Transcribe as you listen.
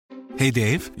Hey,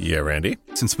 Dave. Yeah, Randy.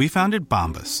 Since we founded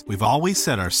Bombas, we've always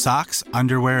said our socks,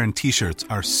 underwear, and T-shirts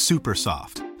are super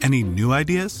soft. Any new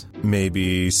ideas?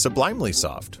 Maybe sublimely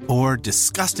soft. Or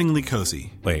disgustingly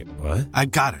cozy. Wait, what? I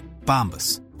got it.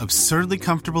 Bombas. Absurdly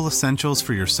comfortable essentials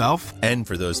for yourself and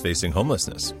for those facing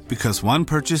homelessness. Because one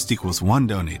purchased equals one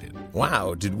donated.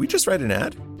 Wow, did we just write an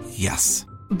ad? Yes.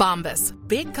 Bombas.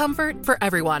 Big comfort for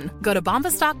everyone. Go to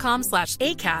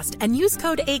bombas.com/ACAST and use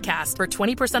code ACAST for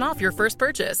 20% off your first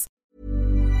purchase.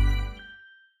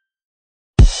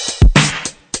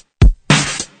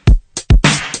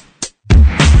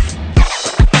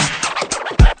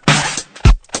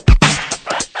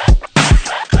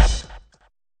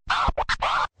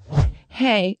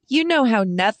 Hey, you know how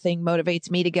nothing motivates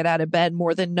me to get out of bed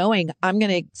more than knowing I'm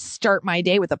going to start my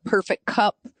day with a perfect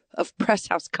cup of Press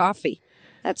House coffee.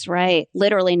 That's right.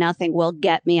 Literally nothing will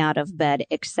get me out of bed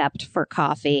except for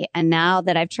coffee. And now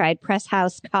that I've tried Press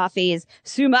House Coffee's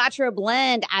Sumatra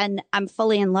blend and I'm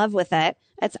fully in love with it,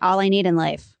 that's all I need in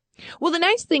life. Well, the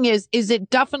nice thing is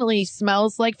it definitely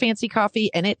smells like fancy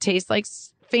coffee and it tastes like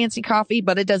fancy coffee,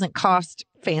 but it doesn't cost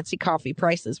fancy coffee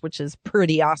prices, which is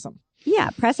pretty awesome.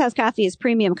 Yeah, Press House Coffee is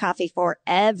premium coffee for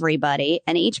everybody,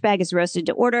 and each bag is roasted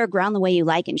to order, ground the way you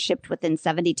like, and shipped within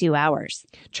 72 hours.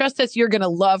 Trust us, you're going to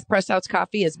love Press House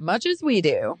Coffee as much as we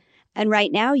do. And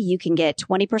right now, you can get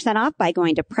 20% off by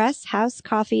going to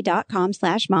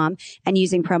presshousecoffee.com/mom and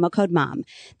using promo code MOM.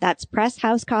 That's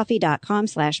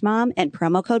presshousecoffee.com/mom and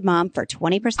promo code MOM for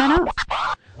 20%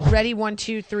 off. Ready? 1,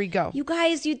 2, 3, go. You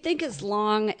guys, you'd think as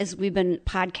long as we've been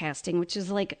podcasting, which is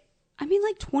like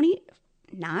 20...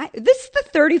 This is the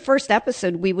 31st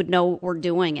episode we would know what we're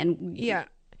doing. And yeah,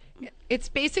 it's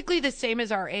basically the same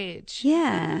as our age.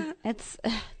 Yeah, it's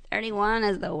 31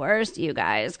 is the worst, you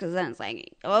guys, because then it's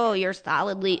like, oh, you're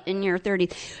solidly in your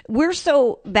 30s. We're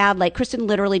so bad. Like, Kristen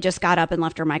literally just got up and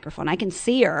left her microphone. I can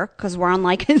see her because we're on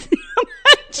like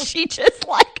she just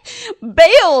like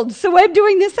bailed. So I'm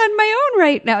doing this on my own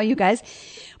right now, you guys.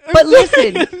 But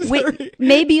listen,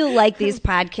 maybe you like these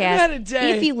podcasts.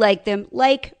 If you like them,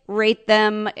 rate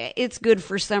them. It's good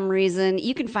for some reason.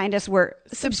 You can find us where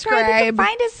subscribe. You can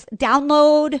find us,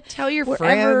 download. Tell your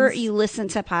wherever friends. You listen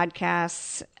to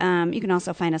podcasts. You can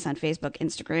also find us on Facebook,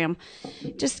 Instagram.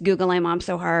 Just Google "I'm Mom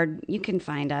So Hard." You can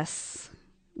find us.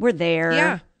 We're there.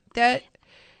 Yeah,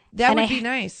 that would be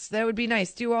nice. That would be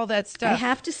nice. Do all that stuff. I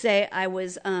have to say, I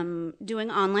was doing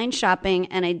online shopping,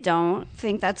 and I don't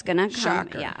think that's going to come.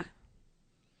 Shocker. Yeah.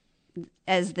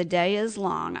 As the day is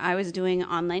long, I was doing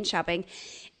online shopping,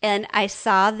 and I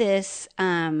saw this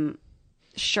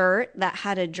shirt that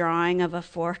had a drawing of a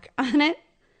fork on it.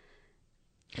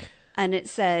 And it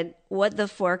said, "What the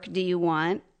fork do you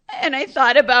want?" And I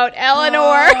thought about Eleanor.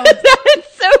 Oh.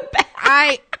 That's so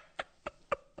bad.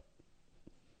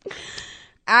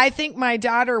 I think my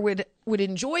daughter would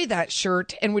enjoy that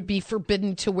shirt and would be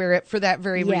forbidden to wear it for that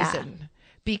very reason.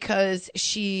 Because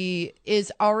she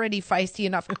is already feisty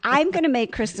enough. I'm going to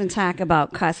make Kristen talk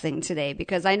about cussing today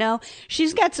because I know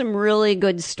she's got some really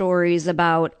good stories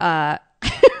about Well,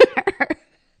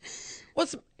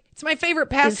 it's my favorite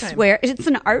pastime. It's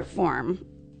an art form.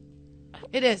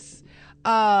 It is.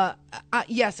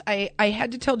 Yes, I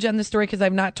had to tell Jen the story because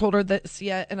I've not told her this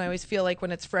yet, and I always feel like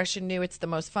when it's fresh and new, it's the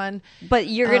most fun. But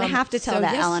you're going to have to tell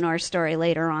that Eleanor story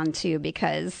later on too,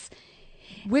 because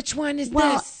which one is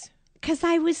this? Because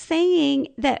I was saying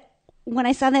that when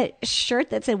I saw that shirt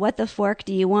that said, "What the fork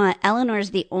do you want?" Eleanor's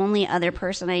the only other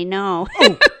person I know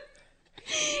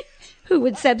who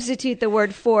would substitute the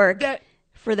word fork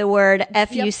for the word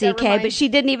F-U-C-K, but she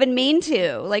didn't even mean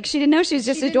to. Like, she didn't know. She was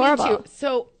just adorable.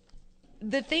 So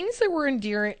the things that we're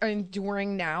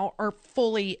enduring now are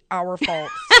fully our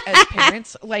faults as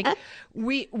parents. Like,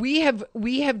 we have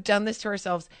done this to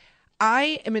ourselves.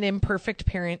 I am an imperfect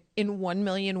parent in 1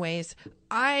 million ways.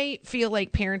 I feel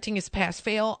like parenting is pass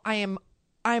fail. I'm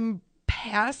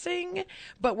passing,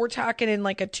 but we're talking in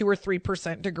like a 2 or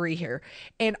 3% degree here.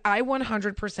 And I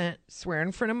 100% swear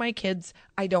in front of my kids.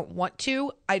 I don't want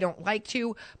to, I don't like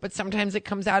to, but sometimes it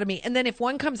comes out of me. And then if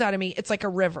one comes out of me, it's like a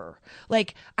river.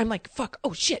 Like, I'm like, fuck,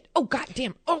 oh shit, oh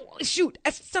goddamn, oh shoot,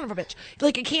 son of a bitch.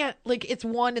 Like, I can't, like, it's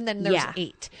one and then there's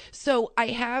 8. So I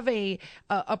have a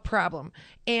problem.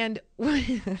 And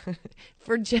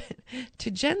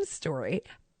to Jen's story,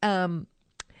 when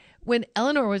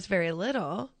Eleanor was very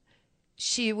little,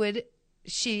 she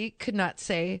could not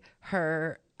say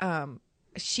her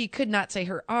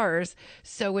R's.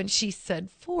 So when she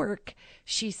said fork,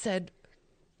 she said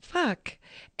fuck.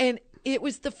 And it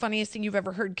was the funniest thing you've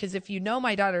ever heard. Because if you know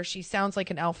my daughter, she sounds like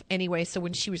an elf anyway. So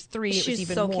when she was 3, it was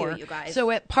even more. Cute, you guys.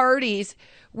 So at parties,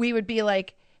 we would be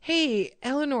like, "Hey,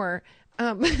 Eleanor,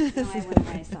 No, I went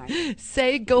right, sorry.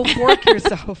 Say go fork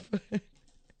yourself.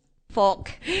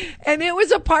 Folk. And it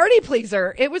was a party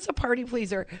pleaser. It was a party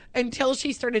pleaser until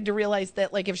she started to realize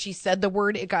that, like, if she said the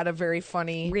word, it got a very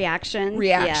funny Reaction.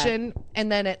 reaction. And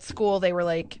then at school, they were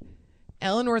like,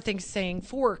 Eleanor thinks saying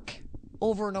fork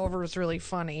over and over is really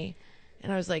funny.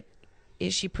 And I was like,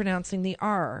 is she pronouncing the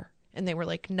R? And they were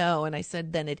like, no. And I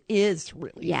said, then it is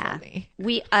really funny.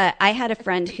 I had a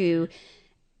friend who,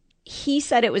 he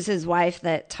said it was his wife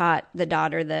that taught the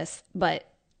daughter this, but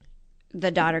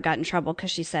the daughter got in trouble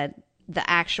because she said the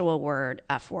actual word,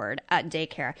 F word, at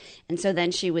daycare. And so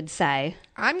then she would say,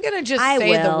 I'm going to just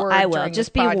say the word. I will. during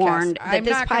Just this be podcast. warned that I'm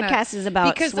this not gonna- podcast is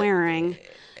about because- swearing.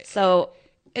 So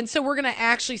And so we're going to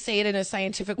actually say it in a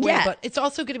scientific way, Yeah. but it's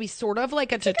also going to be sort of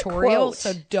like a tutorial. quote.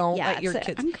 So don't Yeah, let your it's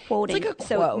a- kids. I'm quoting. It's like a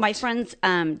So quote. my friend's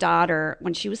daughter,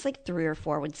 when she was like 3 or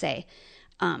 4, would say,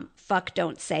 fuck,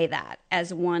 don't say that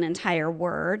as one entire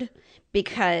word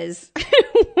because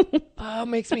Oh,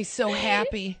 makes me so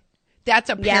happy. That's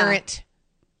a parent.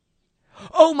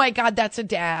 Oh my God, that's a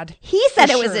dad. he said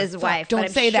For it was sure. his Fuck, wife. don't but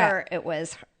I'm say that. sure it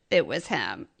was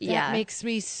him. That makes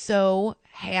me so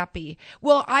happy.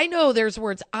 Well, I know there's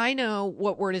words. I know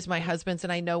what word is my husband's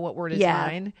and I know what word is Yeah.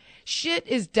 mine. Shit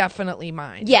is definitely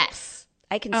mine. Yes,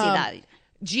 I can see that.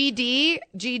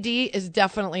 GD is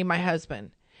definitely my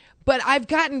husband. But I've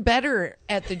gotten better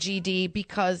at the GD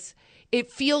because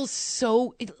it feels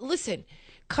so. Listen,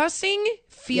 cussing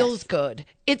feels good.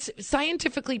 It's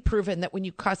scientifically proven that when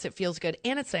you cuss, it feels good.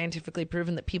 And it's scientifically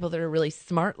proven that people that are really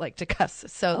smart like to cuss.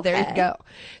 So there you go.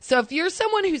 So if you're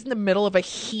someone who's in the middle of a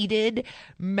heated,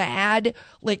 mad,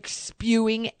 like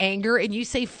spewing anger and you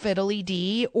say fiddly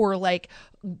dee or like,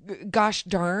 gosh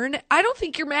darn, I don't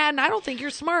think you're mad and I don't think you're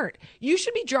smart. You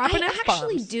should be dropping I F-bombs.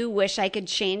 actually do wish I could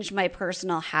change my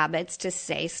personal habits to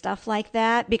say stuff like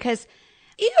that because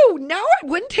Ew, now I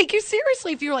wouldn't take you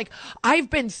seriously if you were like, I've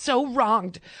been so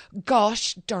wronged.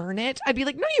 Gosh darn it. I'd be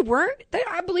like, no, you weren't.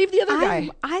 I believe the other guy.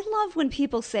 I love when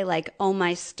people say like, oh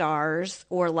my stars,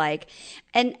 or like,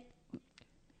 and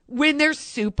When they're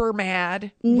super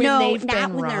mad. When no, they've not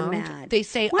been when they're wronged, mad. They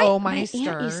say, my, oh my aunt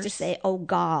stars. used to say, oh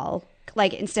gall,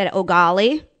 like instead of oh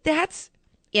golly, That's,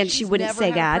 and she she's wouldn't never say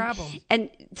had a God. problem. And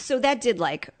so that did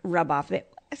like rub off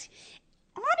it.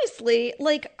 Honestly,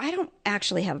 like I don't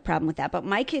actually have a problem with that, but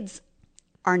my kids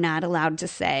are not allowed to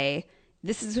say,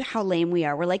 this is how lame we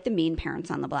are. We're like the mean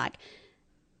parents on the block.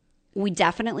 We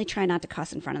definitely try not to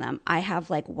cuss in front of them. I have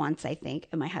like once, I think,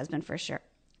 and my husband for sure.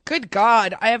 Good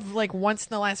God. I have like once in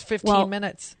the last 15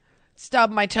 minutes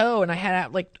stubbed my toe and I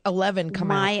had like 11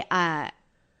 come out.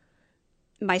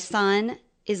 My son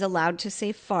is allowed to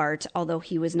say fart, although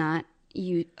he was not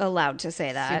allowed to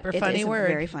say that. Super funny It is word. a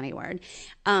very funny word.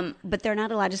 But they're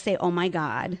not allowed to say, oh my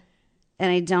God.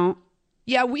 And I don't.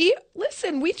 Yeah, we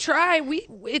try.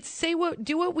 It's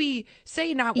do what we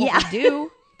say, not what Yeah. we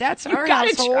do. That's our gotta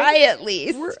household. try at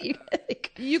least.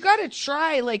 You gotta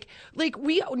try. Like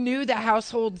we knew the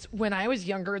households when I was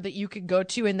younger that you could go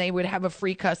to and they would have a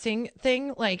free cussing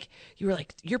thing. Like you were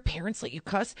like, your parents let you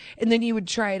cuss, and then you would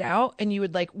try it out and you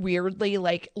would like weirdly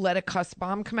like let a cuss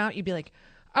bomb come out. You'd be like,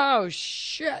 oh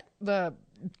shit, the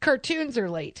cartoons are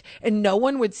late, and no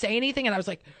one would say anything. And I was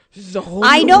like, this is a whole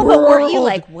I new know, but weren't you world.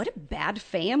 like, what a bad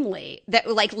family that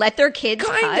like let their kids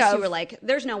Kind cuss? of. You were like,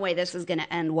 there's no way this is going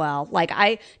to end well. Like,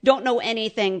 I don't know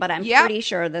anything, but I'm Yep. pretty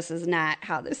sure this is not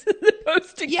how this is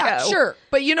supposed to Yeah, go. sure.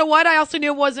 But you know what? I also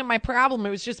knew it wasn't my problem. It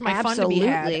was just my fun to be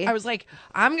had. Absolutely. I was like,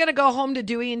 I'm going to go home to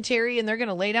Dewey and Terry and they're going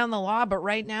to lay down the law. But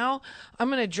right now, I'm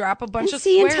going to drop a bunch And of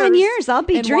see, in 10 swears years, I'll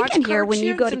be and watch drinking here when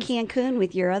you go to cartoons Cancun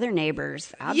with your other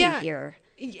neighbors. I'll Yeah. be here.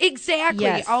 Exactly.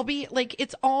 Yes. I'll be like,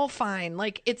 it's all fine.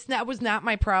 Like, that was not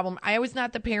my problem. I was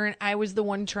not the parent. I was the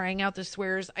one trying out the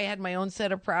swears. I had my own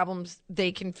set of problems.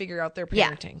 They can figure out their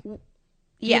Yeah. parenting.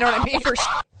 Yeah. You know what I mean?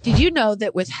 Did you know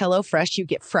that with HelloFresh, you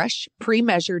get fresh,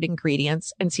 pre-measured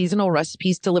ingredients and seasonal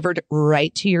recipes delivered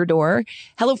right to your door?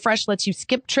 HelloFresh lets you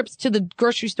skip trips to the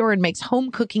grocery store and makes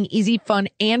home cooking easy, fun,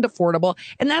 and affordable.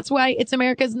 And that's why it's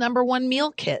America's #1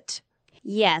 meal kit.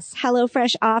 Yes,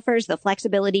 HelloFresh offers the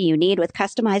flexibility you need with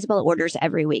customizable orders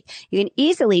every week. You can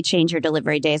easily change your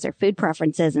delivery days or food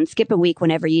preferences and skip a week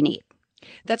whenever you need.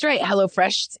 That's right.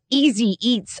 HelloFresh's Easy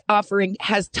Eats offering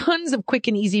has tons of quick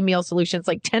and easy meal solutions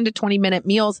like 10 to 20 minute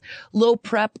meals, low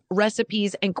prep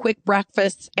recipes, and quick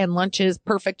breakfasts and lunches,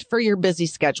 perfect for your busy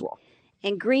schedule.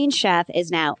 And Green Chef is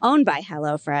now owned by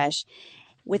HelloFresh.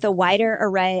 With a wider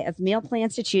array of meal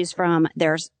plans to choose from,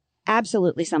 there's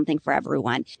absolutely something for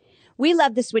everyone. We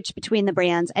love the switch between the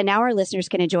brands, and now our listeners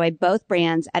can enjoy both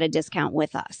brands at a discount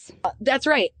with us. That's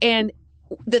right. And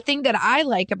the thing that I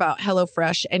like about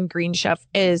HelloFresh and Green Chef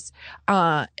is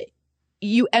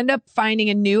you end up finding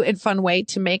a new and fun way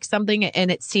to make something,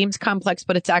 and it seems complex,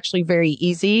 but it's actually very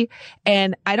easy.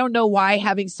 And I don't know why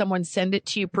having someone send it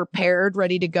to you prepared,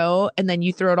 ready to go, and then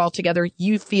you throw it all together,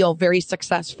 you feel very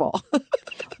successful.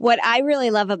 What I really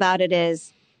love about it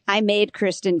is I made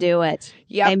Kristen do it.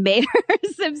 Yep. I made her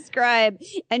subscribe,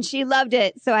 and she loved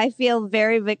it. So I feel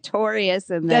very victorious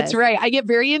in this. That's right. I get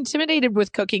very intimidated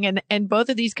with cooking, and both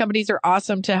of these companies are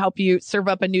awesome to help you serve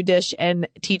up a new dish and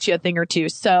teach you a thing or two.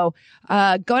 So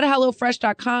go to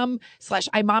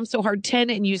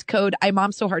HelloFresh.com/IMomSoHard10 and use code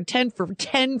IMomSoHard10 for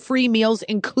 10 free meals,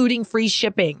 including free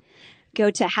shipping. Go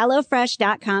to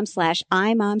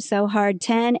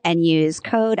HelloFresh.com/IMomSoHard10 and use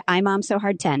code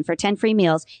IMomSoHard10 for 10 free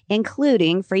meals,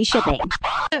 including free shipping.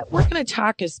 We're going to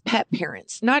talk as pet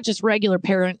parents, not just regular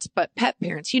parents, but pet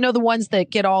parents. You know, the ones that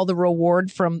get all the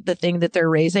reward from the thing that they're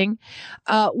raising.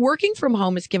 Working from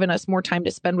home has given us more time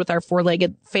to spend with our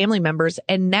four-legged family members.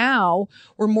 And now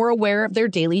we're more aware of their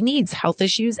daily needs, health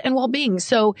issues, and well-being.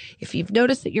 So if you've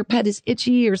noticed that your pet is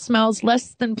itchy or smells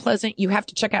less than pleasant, you have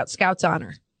to check out Scout's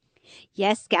Honor.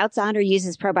 Yes, Scout's Honor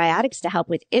uses probiotics to help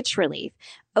with itch relief,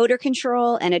 odor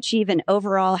control, and achieve an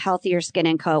overall healthier skin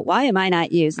and coat. Why am I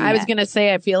not using it? I was going to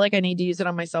say, I feel like I need to use it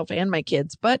on myself and my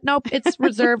kids, but nope, it's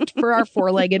reserved for our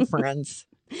four-legged friends.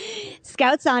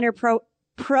 Scout's Honor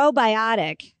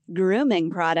probiotic grooming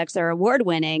products are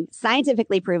award-winning,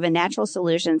 scientifically proven natural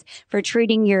solutions for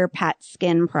treating your pet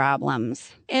skin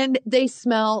problems. And they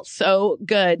smell so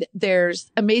good.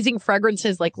 There's amazing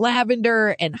fragrances like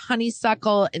lavender and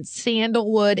honeysuckle and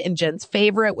sandalwood and Jen's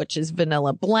favorite, which is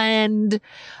vanilla blend.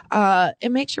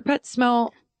 It makes your pet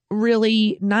smell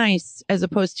really nice as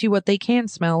opposed to what they can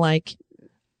smell like,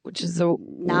 which is a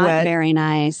Not wet very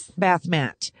nice. bath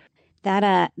mat.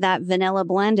 That vanilla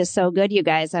blend is so good, you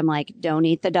guys. I'm like, don't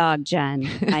eat the dog, Jen.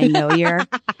 I know you're.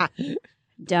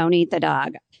 Don't eat the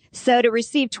dog. So to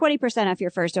receive 20% off your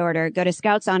first order, go to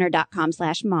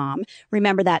scoutshonor.com/mom.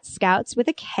 Remember that Scouts with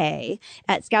a K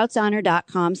at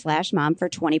scoutshonor.com/mom for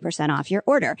 20% off your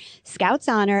order. Scouts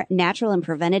Honor, natural and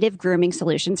preventative grooming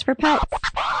solutions for pets.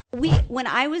 When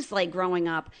I was like growing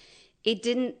up,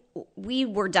 we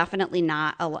were definitely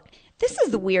not this is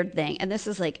the weird thing. And this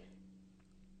is like,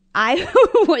 I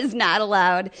was not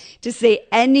allowed to say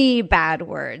any bad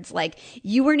words. Like,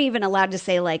 you weren't even allowed to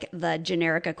say like the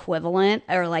generic equivalent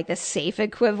or like the safe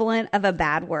equivalent of a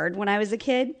bad word when I was a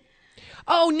kid.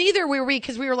 Oh, neither were we,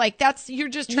 because we were like, you're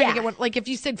just trying to get one. Like, if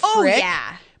you said frick, Oh,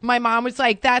 yeah. my mom was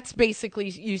like, that's basically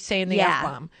you saying the Yeah.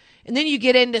 F-bomb. And then you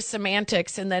get into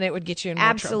semantics, and then it would get you in more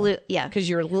trouble. Absolutely, yeah. Because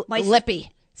you're My-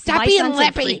 lippy. Stop My being son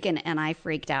said lippy. freaking, and I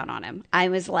freaked out on him. I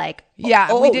was like, Yeah,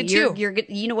 oh, we did you're, too. You're,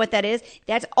 you know what that is?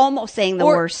 That's almost saying the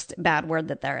worst bad word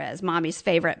that there is. Mommy's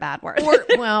favorite bad word.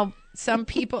 Well, some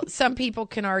people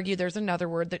can argue there's another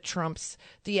word that trumps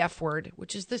the F word,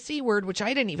 which is the C word, which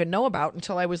I didn't even know about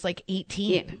until I was like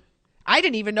 18. Yeah. I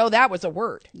didn't even know that was a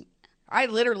word. I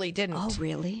literally didn't. Oh,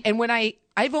 really? And when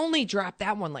I've only dropped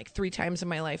that one like 3 times in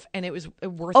my life, and it was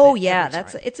worth it. Oh, yeah.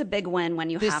 every time. It's a big win when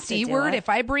you The have C to do word, it. if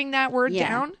I bring that word Yeah.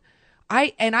 down,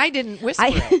 I didn't whisper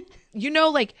it. You know,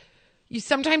 like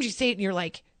sometimes you say it and you're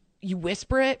like, you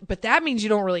whisper it, but that means you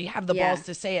don't really have the Yeah. balls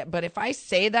to say it. But if I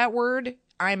say that word,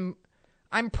 I'm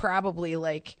probably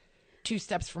like 2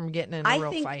 steps from getting in a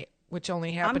real fight, which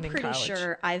only happened I'm in pretty college.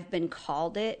 sure I've been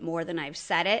called it more than I've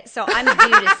said it, so I'm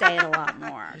due to say it a lot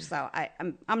more. So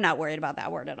I'm not worried about that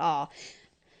word at all.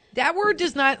 That word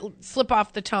does not slip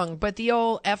off the tongue, but the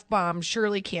old F-bomb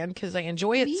surely can, because I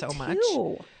enjoy it so much.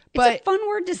 It's a fun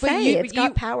word to say. It's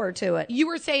got power to it. You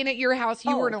were saying at your house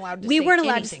you weren't allowed to we say weren't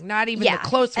allowed anything, to, not even the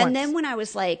close ones. And then when I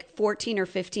was like 14 or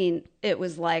 15, it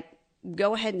was like,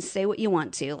 go ahead and say what you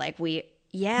want to. Like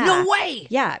No way!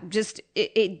 Yeah, just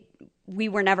we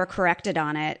were never corrected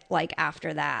on it. Like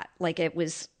after that, like it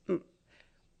was.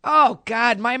 Oh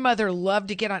God, my mother loved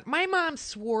to get on. My mom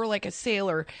swore like a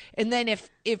sailor, and then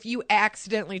if you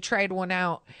accidentally tried one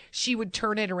out, she would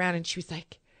turn it around and she was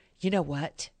like, "You know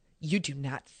what? You do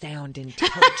not sound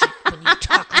intelligent when you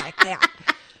talk like that.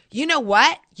 You know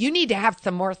what? You need to have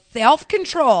some more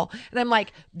self-control." And I'm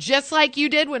like, just like you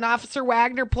did when Officer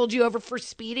Wagner pulled you over for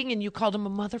speeding and you called him a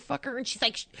motherfucker. And she's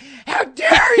like, "How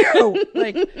dare you?"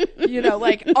 Like, you know,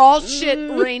 like all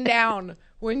shit rained down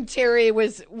when Terry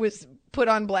was put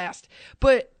on blast.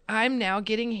 But I'm now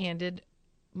getting handed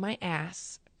my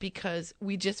ass because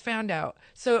we just found out.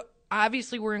 So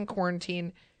obviously we're in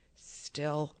quarantine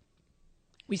still.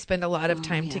 We spend a lot of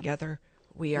time together.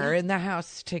 We are in the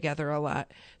house together a lot.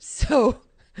 So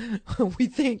you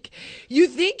think you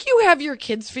have your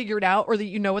kids figured out, or that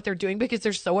you know what they're doing because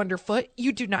they're so underfoot.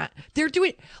 You do not. They're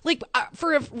doing like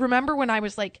remember when I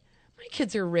was like, my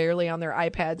kids are rarely on their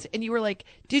iPads. And you were like,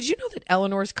 did you know that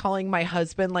Eleanor's calling my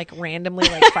husband like randomly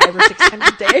like 5 or 6 times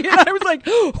a day? And I was like,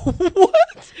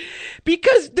 what?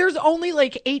 Because there's only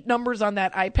like 8 numbers on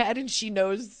that iPad and she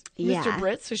knows Mr.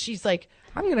 Britt. So she's like,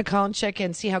 I'm going to call and check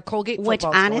in, see how Colgate football's Which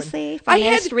honestly, going.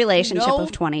 funniest relationship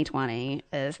of 2020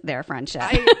 is their friendship.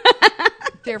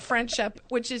 Their friendship,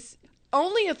 which is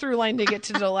only a through line to get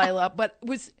to Delilah, but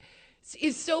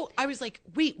is so, I was like,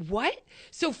 wait, what?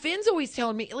 So Finn's always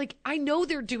telling me, like, I know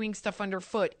they're doing stuff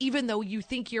underfoot, even though you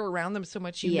think you're around them so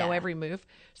much, you know every move.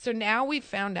 So now we've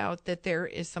found out that there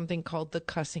is something called the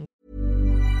cussing.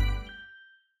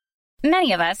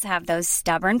 Many of us have those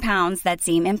stubborn pounds that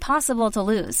seem impossible to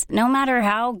lose, no matter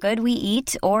how good we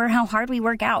eat or how hard we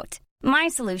work out. My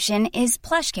solution is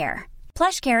PlushCare.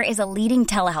 PlushCare is a leading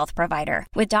telehealth provider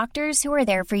with doctors who are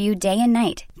there for you day and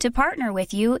night to partner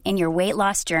with you in your weight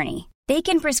loss journey. They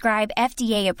can prescribe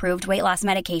FDA-approved weight loss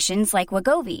medications like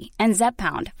Wegovy and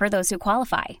Zepbound for those who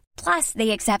qualify. Plus,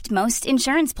 they accept most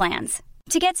insurance plans.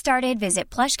 To get started, visit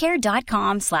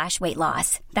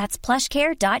plushcare.com/weightloss. That's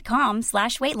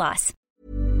plushcare.com/weightloss.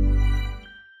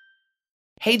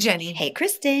 Hey, Jenny. Hey,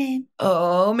 Kristen.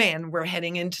 Oh, man, we're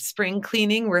heading into spring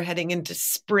cleaning. We're heading into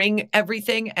spring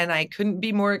everything. And I couldn't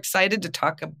be more excited to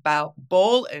talk about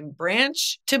Boll and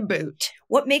Branch to boot.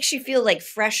 What makes you feel like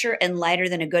fresher and lighter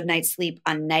than a good night's sleep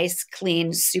on nice,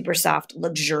 clean, super soft,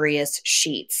 luxurious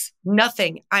sheets?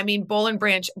 Nothing. I mean, Boll and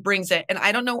Branch brings it. And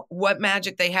I don't know what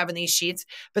magic they have in these sheets,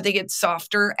 but they get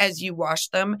softer as you wash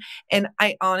them. And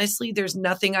I honestly, there's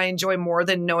nothing I enjoy more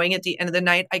than knowing at the end of the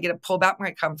night, I get to pull back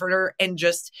my comforter and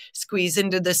just squeeze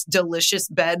into this delicious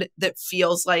bed that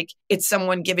feels like it's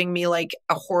someone giving me like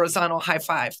a horizontal high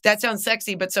five. That sounds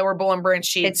sexy, but so are Boll and Branch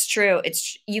sheets. It's true.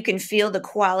 You can feel the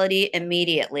quality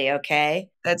immediately, okay?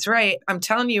 That's right. I'm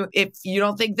telling you, if you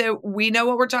don't think that we know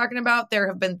what we're talking about, there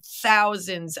have been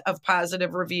thousands of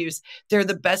positive reviews. They're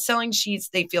the best-selling sheets.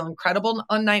 They feel incredible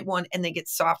on night one, and they get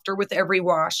softer with every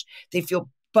wash. They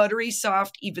feel buttery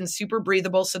soft, even super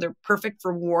breathable. So they're perfect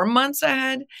for warm months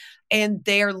ahead. And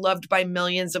they are loved by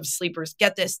millions of sleepers.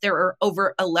 Get this, there are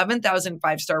over 11,000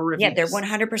 5-star reviews. Yeah, they're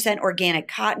 100% organic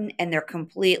cotton, and they're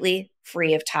completely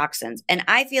free of toxins. And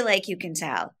I feel like you can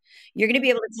tell. You're going to be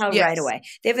able to tell right away.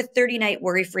 They have a 30-night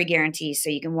worry-free guarantee, so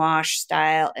you can wash,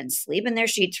 style, and sleep in their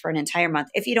sheets for an entire month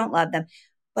if you don't love them,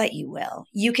 but you will.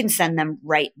 You can send them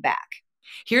right back.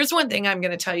 Here's one thing I'm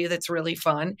going to tell you that's really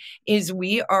fun is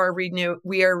we are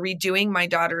redoing my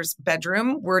daughter's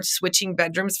bedroom. We're switching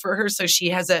bedrooms for her, so she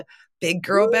has a big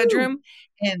girl bedroom.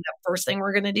 And the first thing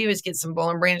we're going to do is get some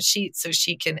Boll and Branch sheets so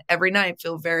she can every night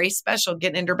feel very special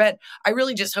getting into her bed. I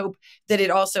really just hope that it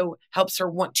also helps her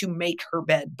want to make her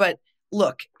bed. But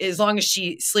look, as long as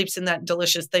she sleeps in that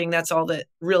delicious thing, that's all that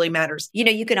really matters. You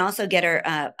know, you can also get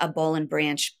her a Boll and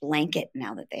Branch blanket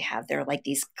now that they have. They're like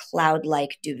these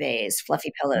cloud-like duvets,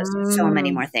 fluffy pillows, and so many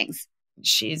more things.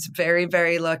 She's very,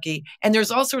 very lucky. And there's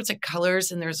all sorts of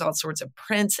colors and there's all sorts of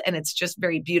prints and it's just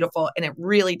very beautiful. And it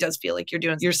really does feel like you're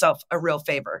doing yourself a real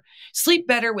favor. Sleep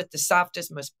better with the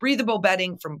softest, most breathable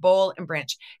bedding from Boll and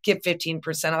Branch. Get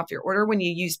 15% off your order when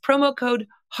you use promo code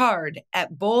HARD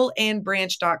at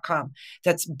bollandbranch.com.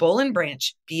 That's Boll and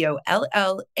Branch,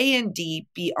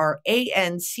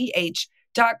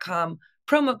 BOLLANDBRANCH.com.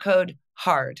 Promo code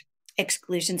HARD.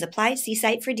 Exclusions apply. See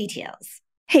site for details.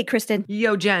 Hey, Kristen.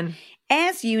 Yo, Jen.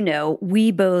 As you know,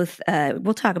 we both,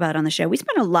 we'll talk about it on the show. We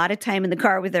spend a lot of time in the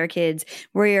car with our kids.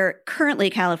 We're currently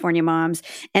California moms,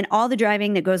 and all the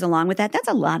driving that goes along with that, that's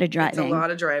a lot of driving. It's a lot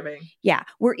of driving. Yeah.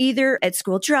 We're either at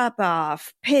school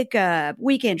drop-off, pickup,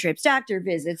 weekend trips, doctor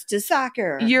visits, to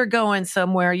soccer. You're going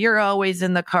somewhere. You're always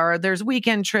in the car. There's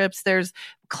weekend trips. There's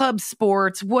club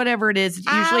sports, whatever it is. It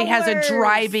usually has a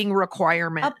driving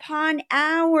requirement. Upon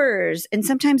hours. And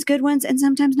sometimes good ones and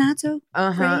sometimes not so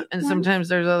great And ones. sometimes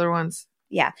there's other ones.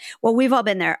 Yeah. Well, we've all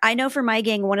been there. I know for my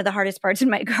gang, one of the hardest parts in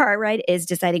my car ride is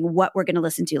deciding what we're going to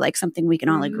listen to, like something we can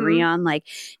all agree on. Like,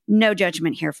 no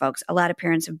judgment here, folks. A lot of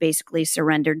parents have basically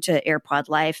surrendered to AirPod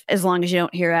life. As long as you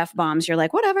don't hear F-bombs, you're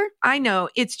like, whatever. I know.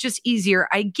 It's just easier.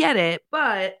 I get it,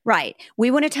 but... Right. We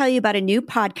want to tell you about a new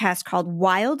podcast called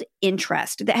Wild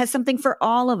Interest that has something for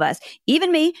all of us,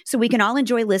 even me, so we can all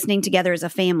enjoy listening together as a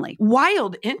family.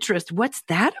 Wild Interest? What's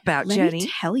that about, Let Jenny? me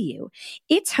tell you.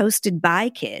 It's hosted by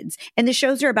kids, and the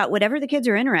shows are about whatever the kids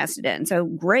are interested in. So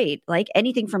great, like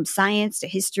anything from science to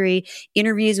history,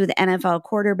 interviews with NFL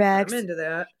quarterbacks. I'm into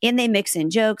that. And they mix in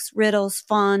jokes, riddles,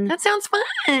 fun. That sounds fun.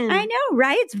 I know,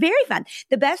 right? It's very fun.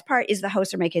 The best part is the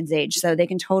hosts are my kids' age, so they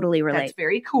can totally relate. That's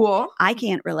very cool. I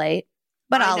can't relate,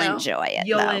 but I'll know. enjoy it.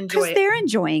 You'll enjoy because it. they're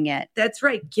enjoying it. That's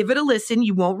right. Give it a listen.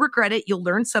 You won't regret it. You'll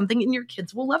learn something and your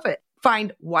kids will love it.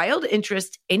 Find Wild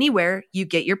Interest anywhere you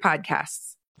get your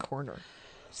podcasts. Corner.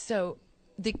 So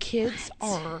the kids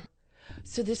are,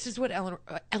 so this is what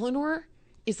Eleanor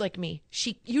is like me.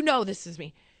 This is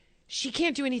me. She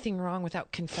can't do anything wrong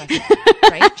without confessing,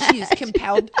 right? She is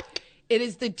compelled. It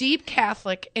is the deep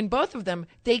Catholic in both of them.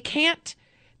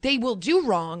 They will do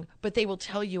wrong, but they will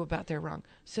tell you about their wrong.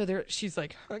 So she's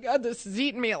like, oh God, this is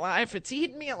eating me alive. It's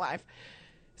eating me alive.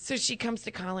 So she comes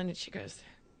to Colin and she goes,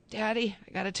 Daddy,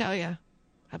 I got to tell you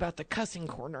about the cussing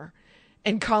corner.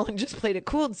 And Colin just played it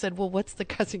cool and said, well, what's the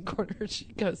cussing corner? She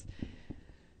goes,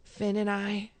 Finn and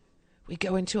I, we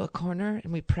go into a corner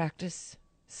and we practice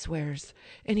swears.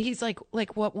 And he's like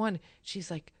what one?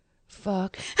 She's like,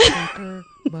 fuck, fucker,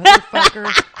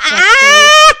 motherfucker,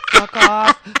 fuck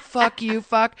off, fuck you,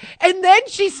 fuck. And then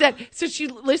she said, so she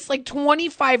lists like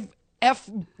 25 F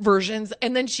versions.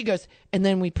 And then she goes, and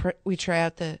then we try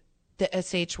out the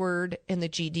SH word and the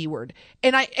GD word.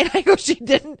 And I go, she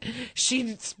didn't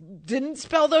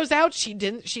spell those out.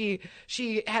 She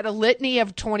had a litany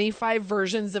of 25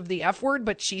 versions of the F word,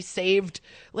 but she saved,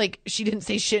 like, she didn't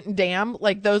say shit and damn.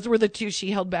 Like, those were the two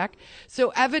she held back.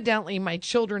 So evidently my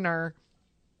children are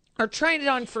trying it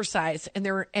on for size, and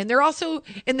they're also,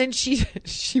 and then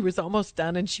she was almost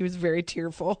done and she was very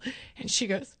tearful and she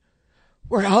goes,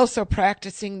 we're also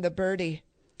practicing the birdie.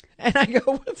 And I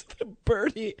go, what's the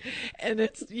birdie? And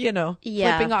it's,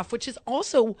 flipping off, which is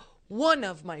also one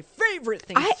of my favorite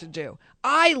things to do.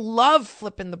 I love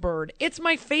flipping the bird. It's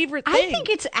my favorite thing. I think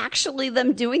it's actually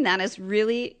them doing that is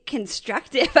really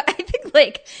constructive. I think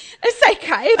like a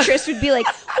psychiatrist would be like,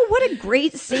 oh, what a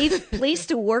great safe place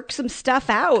to work some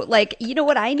stuff out. Like, you know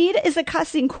what I need is a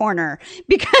cussing corner,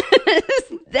 because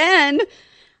then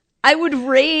I would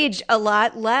rage a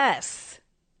lot less.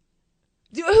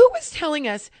 Who was telling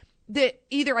us that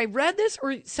either I read this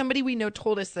or somebody we know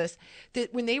told us this,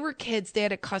 that when they were kids, they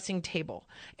had a cussing table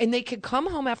and they could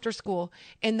come home after school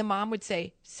and the mom would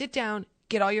say, sit down,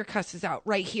 get all your cusses out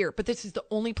right here. But this is the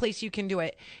only place you can do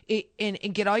it,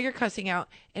 and get all your cussing out.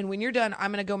 And when you're done,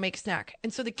 I'm going to go make a snack.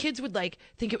 And so the kids would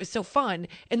think it was so fun.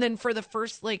 And then for the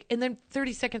first, and then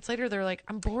 30 seconds later, they're like,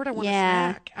 I'm bored. I want a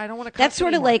snack. I don't want to cuss That's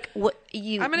sort anymore. of like what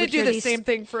you, I'm going to do the same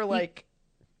thing for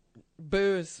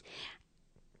booze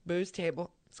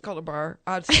table. It's called a bar.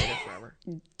 I'd stay there forever.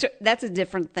 That's a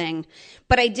different thing.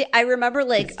 But I remember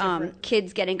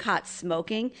kids getting caught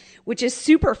smoking, which is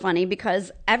super funny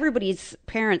because everybody's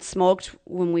parents smoked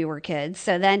when we were kids.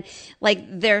 So then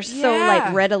they're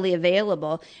so readily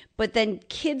available. But then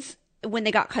kids, when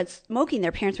they got caught smoking,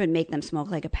 their parents would make them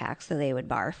smoke like a pack so they would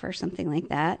barf or something like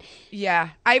that.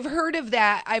 Yeah. I've heard of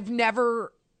that. I've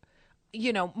never,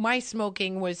 my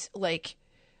smoking was like,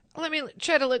 let me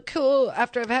try to look cool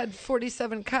after I've had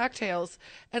 47 cocktails,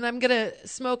 and I'm going to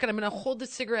smoke, and I'm going to hold the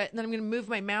cigarette, and then I'm going to move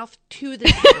my mouth to the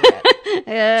cigarette.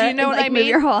 Do you know what I mean? Move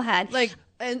your whole head.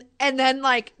 And then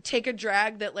take a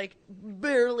drag that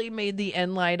barely made the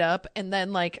end light up, and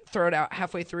then throw it out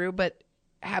halfway through, but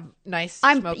have nice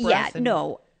smoke breath.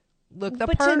 Look the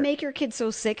but part. To make your kids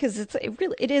so sick, because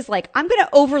it is I'm going to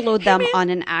overload them on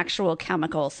an actual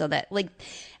chemical so that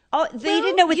oh, they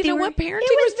didn't know what they were. What parenting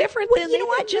was different than you know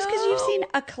what? Just because you've seen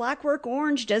A Clockwork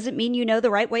Orange doesn't mean you know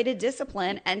the right way to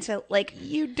discipline and to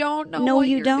You don't know. No, what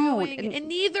you you're don't, doing, and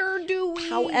neither do we.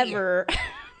 However,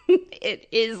 it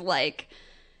is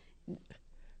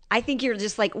I think you're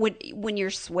just when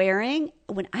you're swearing.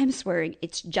 When I'm swearing,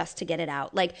 it's just to get it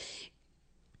out.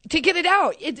 To get it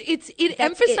out. It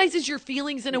emphasizes your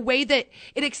feelings in a way that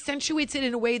it accentuates it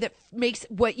in a way that makes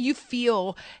what you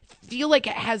feel like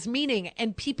it has meaning.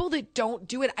 And people that don't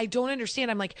do it, I don't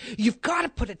understand. I'm like, you've got to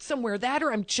put it somewhere, that,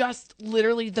 or I'm just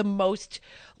literally the most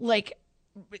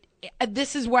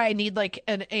this is why I need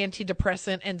an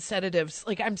antidepressant and sedatives.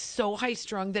 I'm so high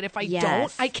strung that if I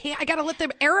don't, I can't. I gotta let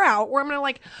them air out, or I'm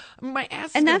gonna my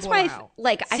ass. And that's why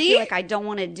I See? feel like I don't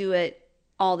want to do it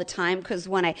all the time, because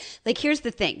when I here's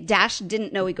the thing, Dash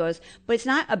didn't know. He goes, but it's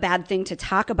not a bad thing to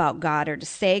talk about God or to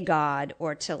say God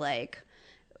or to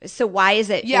so why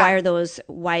is it,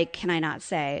 why can I not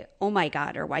say, oh my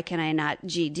God, or why can I not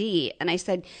GD? And I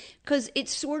said, because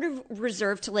it's sort of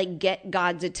reserved to get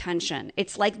God's attention.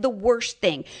 It's the worst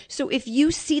thing. So if you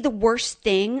see the worst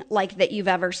thing that you've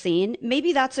ever seen,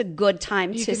 maybe that's a good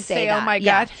time to say that. Oh my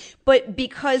God. But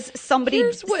because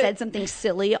somebody said something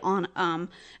silly on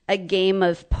a game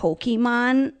of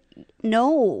Pokemon,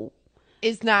 no.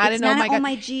 It's not it's an not oh my God.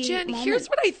 my G Jen, moment. here's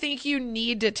what I think you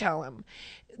need to tell him.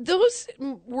 those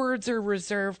words are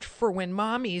reserved for when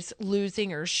mommy's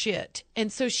losing her shit.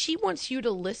 And so she wants you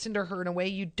to listen to her in a way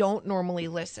you don't normally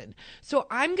listen. So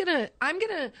I'm going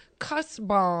to cuss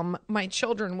bomb my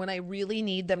children when I really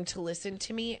need them to listen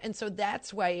to me. And so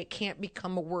that's why it can't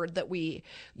become a word that we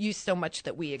use so much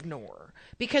that we ignore.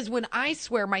 Because when I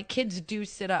swear, my kids do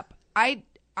sit up. I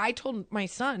told my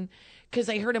son, because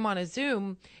I heard him on a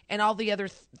Zoom, and all the other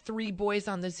 3 boys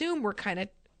on the Zoom were kind of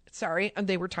sorry, and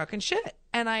they were talking shit.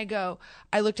 And I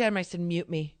looked at him, I said, mute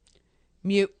me.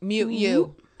 Mute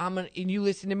you. And you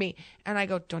listen to me. And I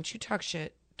go, don't you talk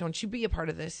shit. Don't you be a part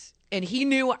of this. And he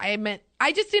knew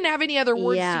I just didn't have any other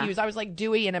words to use. I was like,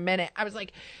 Dewey in a minute. I was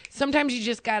like, sometimes you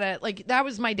just gotta, like, that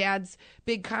was my dad's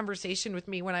big conversation with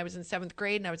me when I was in 7th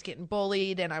grade and I was getting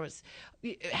bullied and I was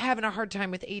having a hard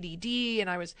time with ADD and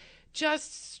I was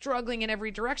just struggling in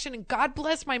every direction. And God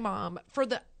bless my mom for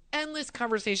the endless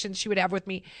conversations she would have with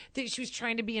me that she was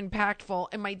trying to be impactful.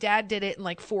 And my dad did it in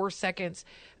like 4 seconds.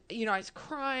 You know, I was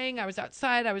crying. I was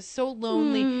outside. I was so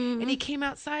lonely. And he came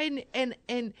outside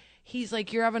and he's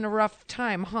like, you're having a rough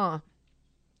time, huh?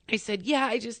 I said, yeah,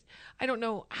 I don't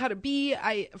know how to be.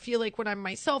 I feel like when I'm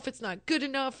myself, it's not good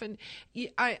enough. And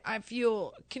I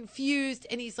feel confused.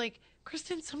 And he's like,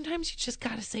 Kristen, sometimes you just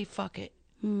got to say, fuck it.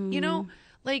 You know,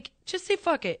 like, just say,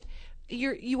 fuck it.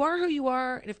 You are who you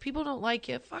are. And if people don't like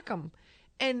you, fuck them.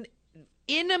 And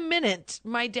in a minute,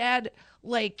 my dad,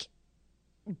 like,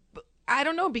 I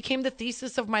don't know, became the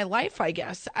thesis of my life, I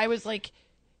guess. I was like,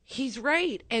 he's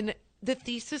right. And the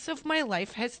thesis of my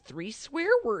life has 3 swear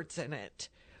words in it.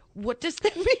 What does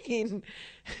that mean?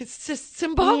 It's just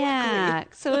symbolically. Yeah.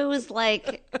 So it was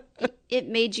like, it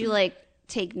made you like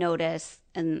take notice.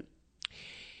 And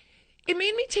it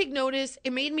made me take notice.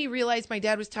 It made me realize my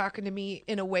dad was talking to me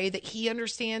in a way that he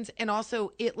understands. And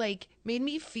also it like made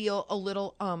me feel a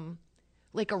little,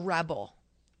 like a rebel.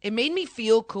 It made me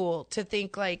feel cool to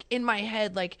think like in my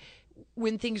head, like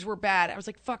when things were bad, I was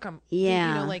like, fuck them. Yeah.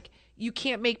 You know, like you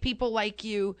can't make people like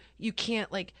you. You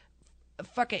can't like,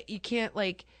 fuck it. You can't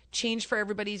like change for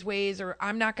everybody's ways, or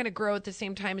I'm not going to grow at the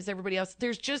same time as everybody else.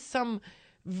 There's just some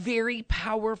very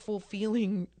powerful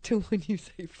feeling to when you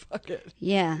say fuck it.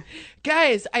 Yeah.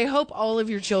 Guys, I hope all of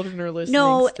your children are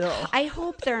listening still. I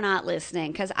hope they're not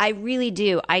listening because I really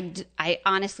do. I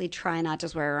honestly try not to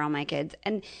swear around my kids.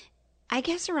 And I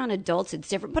guess around adults it's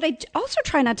different, but I also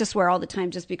try not to swear all the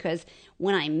time just because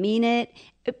when I mean it,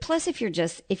 plus if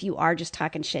you are just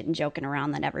talking shit and joking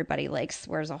around, then everybody like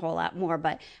swears a whole lot more.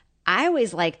 But I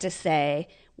always like to say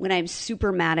when I'm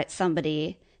super mad at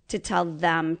somebody to tell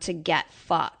them to get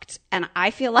fucked. And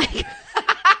I feel like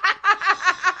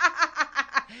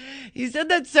you said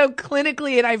that so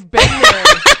clinically and I've been there.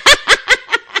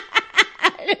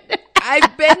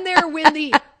 I've been there when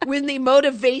the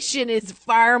motivation is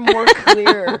far more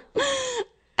clear.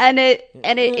 And it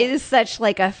is such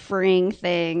like a freeing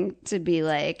thing to be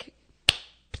like,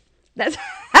 that's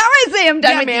how I say I'm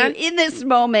done with you in this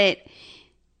moment.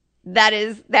 That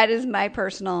is my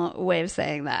personal way of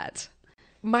saying that.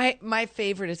 My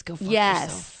favorite is go fuck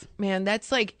yourself. Man,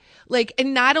 that's like,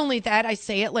 and not only that, I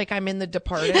say it like I'm in The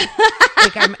Departed.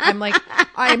 Like I'm like,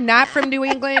 I am not from New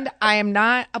England. I am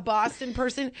not a Boston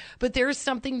person, but there's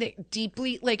something that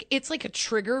deeply, like, it's like a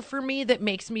trigger for me that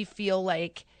makes me feel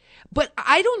like, but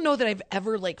I don't know that I've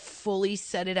ever like fully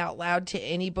said it out loud to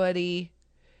anybody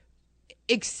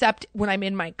except when I'm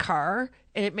in my car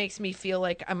and it makes me feel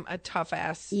like I'm a tough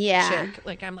ass chick.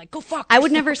 Like I'm like, go fuck yourself. I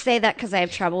would never say that because I have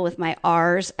trouble with my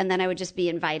R's, and then I would just be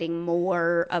inviting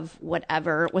more of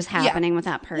whatever was happening with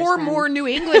that person. Or more New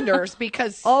Englanders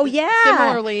because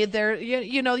similarly, they're,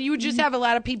 you know, you would just have a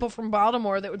lot of people from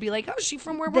Baltimore that would be like, oh, is she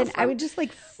from where we're from? I would just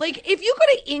like if you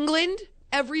go to England,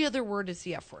 every other word is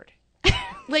the F word.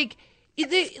 Like,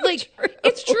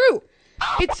 it's true.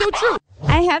 It's so true.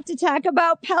 I have to talk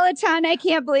about Peloton. I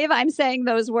can't believe I'm saying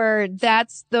those words.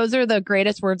 Those are the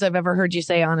greatest words I've ever heard you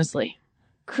say, honestly.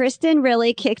 Kristen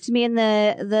really kicked me in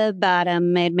the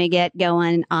bottom, made me get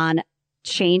going on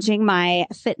changing my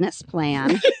fitness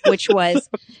plan, which was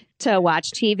to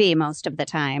watch TV most of the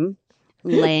time,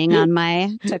 laying on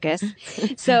my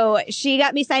tuchus. So she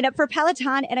got me signed up for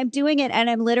Peloton, and I'm doing it, and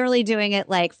I'm literally doing it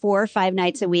like 4 or 5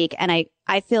 nights a week. And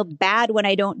I feel bad when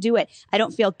I don't do it. I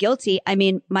don't feel guilty. I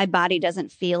mean, my body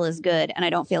doesn't feel as good, and I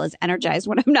don't feel as energized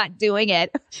when I'm not doing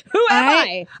it. Who am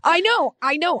I? I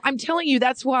know. I'm telling you,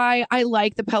 that's why I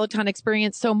like the Peloton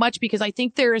experience so much, because I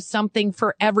think there is something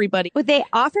for everybody. But they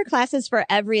offer classes for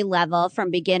every level, from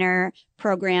beginner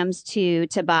programs to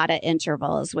Tabata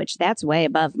intervals, which that's way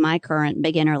above my current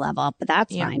beginner level, but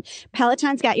that's fine.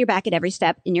 Peloton's got your back at every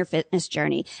step in your fitness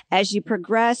journey. As you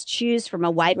progress, choose from a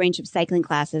wide range of cycling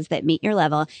classes that meet your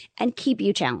level and keep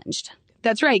you challenged.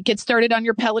 That's right. Get started on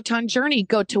your Peloton journey.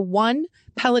 Go to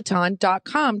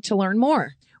onepeloton.com to learn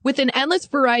more. With an endless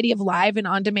variety of live and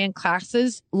on-demand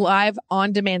classes, live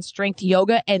on-demand strength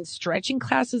yoga, and stretching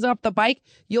classes off the bike,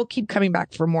 you'll keep coming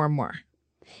back for more and more.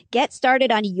 Get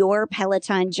started on your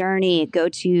Peloton journey. Go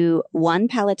to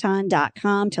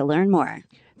onepeloton.com to learn more.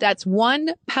 That's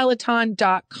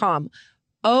onepeloton.com.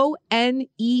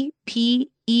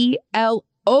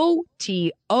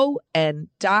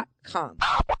 onepeloton.com.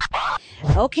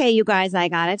 Okay, you guys, I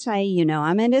gotta tell you, you know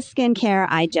I'm into skincare.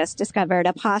 I just discovered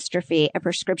Apostrophe, a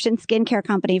prescription skincare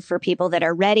company for people that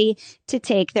are ready to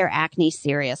take their acne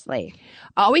seriously.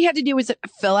 All we had to do was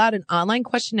fill out an online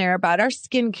questionnaire about our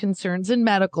skin concerns and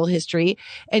medical history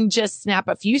and just snap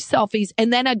a few selfies,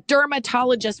 and then a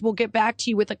dermatologist will get back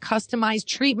to you with a customized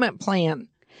treatment plan.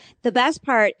 The best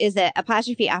part is that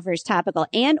Apostrophe offers topical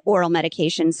and oral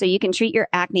medication so you can treat your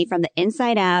acne from the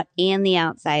inside out and the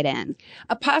outside in.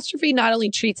 Apostrophe not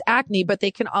only treats acne, but they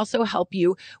can also help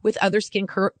you with other skin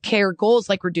care goals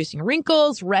like reducing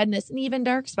wrinkles, redness, and even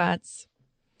dark spots.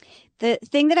 The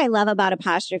thing that I love about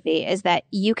Apostrophe is that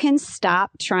you can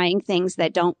stop trying things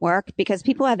that don't work, because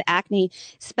people have acne,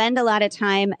 spend a lot of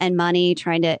time and money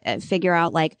trying to figure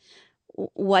out like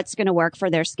what's going to work for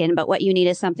their skin. But what you need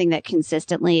is something that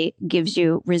consistently gives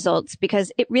you results,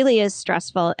 because it really is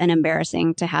stressful and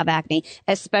embarrassing to have acne,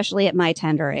 especially at my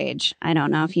tender age. I don't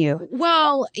know if you.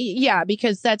 Well, yeah,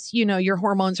 because that's, you know, your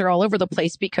hormones are all over the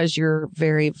place because you're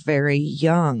very, very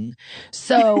young.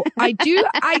 So I do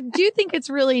think it's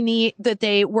really neat that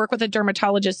they work with a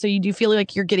dermatologist. So you do feel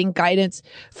like you're getting guidance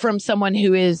from someone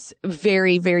who is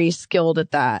very, very skilled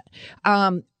at that.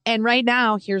 And right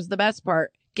now, here's the best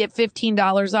part. Get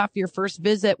 $15 off your first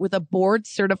visit with a board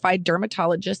certified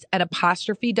dermatologist at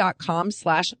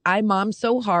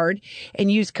apostrophe.com/imomsohard and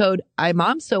use code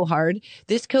imomsohard.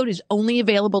 This code is only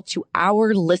available to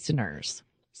our listeners.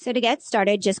 So to get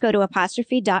started, just go to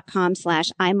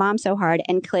apostrophe.com/imomsohard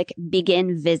and click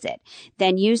begin visit.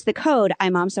 Then use the code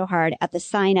imomsohard at the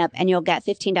sign up and you'll get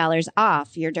 $15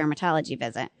 off your dermatology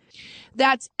visit.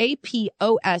 That's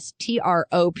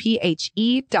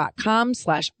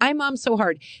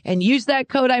apostrophe.com/imomsohard and use that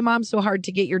code imomsohard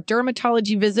to get your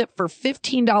dermatology visit for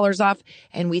 $15 off.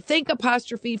 And we thank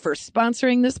Apostrophe for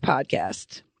sponsoring this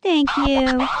podcast. Thank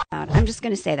you. I'm just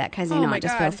going to say that because, you know, it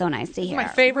just feels so nice to hear. It's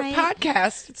my favorite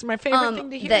podcast. It's my favorite thing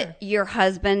to hear. That your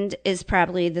husband is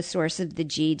probably the source of the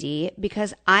GD,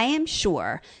 because I am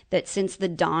sure that since the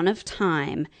dawn of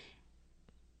time,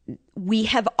 we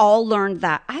have all learned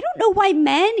that. I don't know why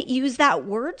men use that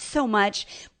word so much,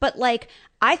 but like,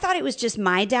 I thought it was just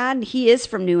my dad. He is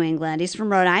from New England. He's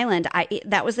from Rhode Island.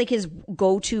 That was like his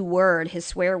go-to word. His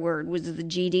swear word was the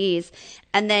GDs.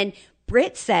 And then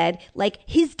Britt said, like,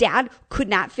 his dad could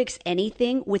not fix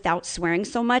anything without swearing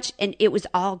so much. And it was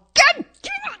all, God,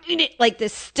 like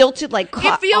this stilted, like,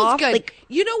 it feels off, good. like,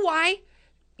 you know why?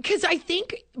 Because I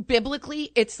think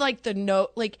biblically, it's like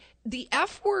the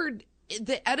F word.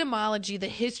 The etymology, the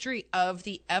history of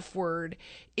the F word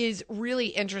is really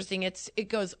interesting. It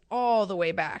goes all the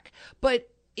way back, but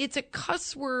it's a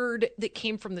cuss word that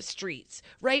came from the streets,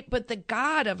 right? But the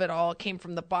God of it all came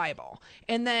from the Bible.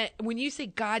 And that when you say,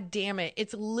 God damn it,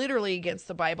 it's literally against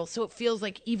the Bible. So it feels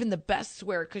like even the best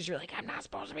swear, because you're like, I'm not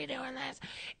supposed to be doing this.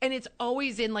 And it's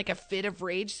always in like a fit of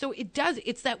rage. So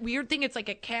it's that weird thing. It's like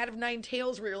a cat of nine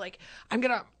tails where you're like, I'm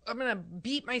going to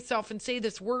beat myself and say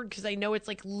this word because I know it's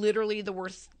like literally the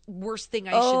worst thing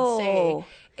I should say.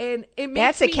 And it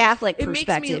makes that's a Catholic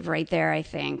perspective right there, I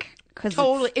think.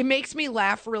 Totally. It makes me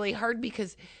laugh really hard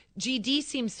because GD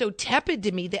seems so tepid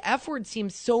to me. The F word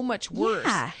seems so much worse.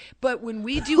 Yeah. But when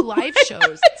we do live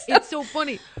shows, it's so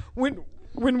funny. When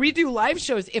we do live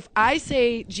shows, if I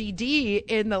say GD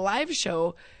in the live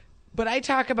show, but I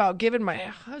talk about giving my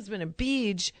husband a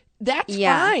beach, that's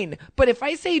fine. But if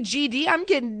I say GD, I'm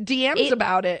getting DMs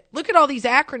about it. Look at all these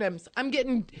acronyms. I'm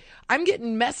getting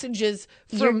messages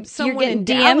from someone in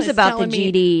Dallas DMs about the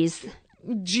GDs.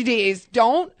 GDs.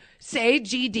 Don't say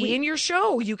GD in your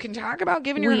show. You can talk about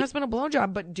giving your husband a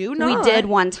blowjob, but do not. We did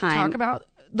one time talk about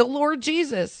the Lord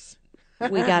Jesus.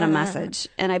 We got a message,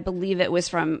 and I believe it was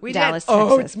from Dallas, Texas.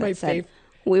 Oh, it's my favorite.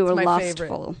 We were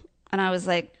lustful, and I was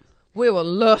like, we were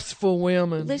lustful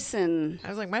women. Listen, I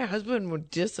was like, my husband would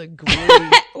disagree.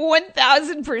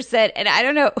 1000%. And I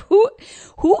don't know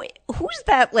who's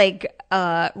that like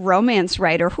romance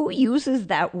writer who uses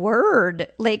that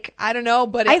word. Like, I don't know,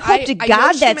 but I hope to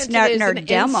God that's not in our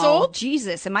demo. Insult.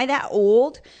 Jesus, am I that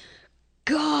old?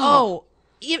 God. Oh,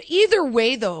 either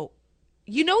way though.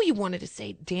 You know, you wanted to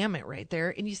say "damn it" right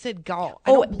there, and you said "gall."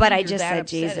 But I just said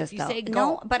Jesus. Though.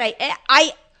 No, but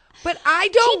I But I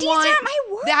don't GD's want not my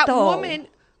word, that though. woman.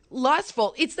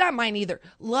 Lustful. It's not mine either.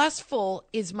 Lustful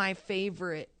is my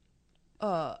favorite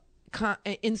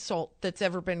insult that's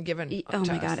ever been given. Oh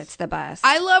to my God, us. it's the best.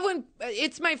 I love when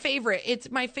it's my favorite. It's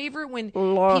my favorite when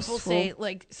Lustful. people say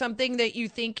like something that you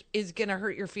think is gonna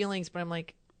hurt your feelings, but I'm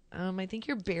like, I think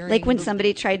you're burying. Like when the somebody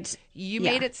lead. tried to, You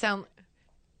made it sound.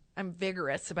 I'm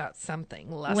vigorous about something.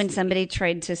 When somebody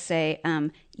tried to say,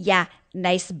 yeah,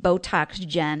 nice Botox,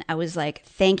 Jen, I was like,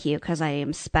 thank you, because I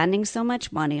am spending so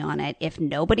much money on it. If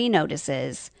nobody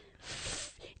notices,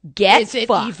 get is it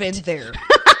fucked. even there?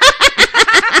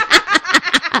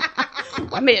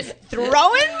 I'm just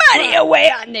throwing money away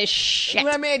on this shit.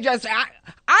 Let me just.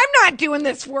 I'm not doing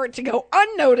this for it to go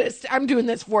unnoticed. I'm doing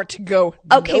this for it to go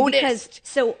Okay, noticed. because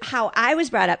so how I was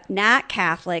brought up, not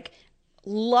Catholic,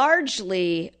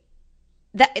 largely.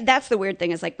 That's the weird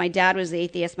thing is like my dad was the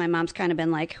atheist. My mom's kind of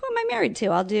been like, who am I married to?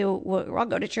 I'll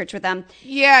go to church with them.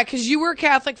 Yeah, because you were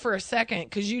Catholic for a second,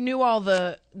 because you knew all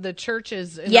the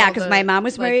churches. And Yeah, all because the, my mom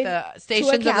was married like the to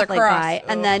Stations a of the Catholic Cross. guy,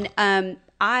 and then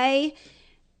I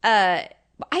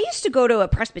used to go to a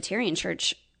Presbyterian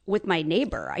church with my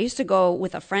neighbor. I used to go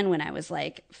with a friend when I was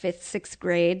like 5th, 6th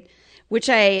grade, which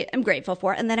I am grateful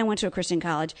for. And then I went to a Christian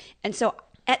college, and so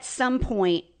at some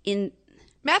point in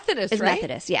Methodist, is right?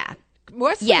 Methodist, yeah.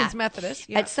 Wesleyan's Methodist.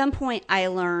 Yeah. At some point, I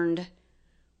learned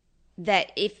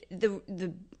that if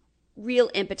the real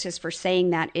impetus for saying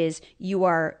that is you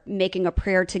are making a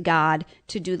prayer to God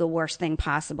to do the worst thing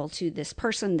possible to this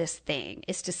person, this thing,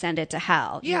 is to send it to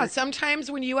hell. Yeah,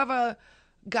 sometimes when you have a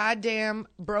goddamn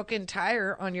broken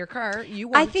tire on your car, you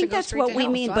want I it to think go that's straight what to we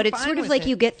hell, mean, so but I'm it's fine sort of with like it.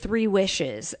 you get 3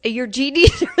 wishes. Your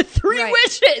GDs are 3 Right.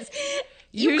 wishes.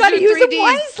 You Use got to your use them 3Ds.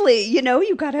 wisely. You know,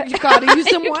 you got to use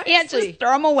them You can't wisely. just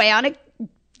throw them away on a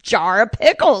jar of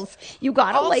pickles. You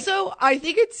got to Also, I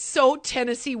think it's so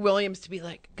Tennessee Williams to be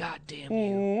like, God damn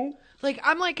you. Like,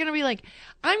 I'm like going to be like,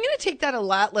 I'm going to take that a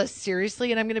lot less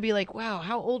seriously. And I'm going to be like, wow,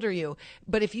 how old are you?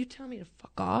 But if you tell me to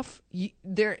fuck off,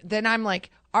 then I'm like,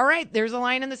 all right, there's a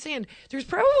line in the sand. There's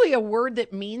probably a word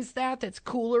that means that's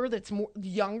cooler, that's more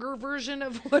younger version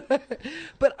of what,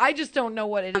 but I just don't know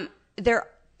what it is.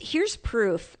 Here's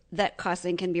proof that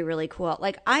cussing can be really cool.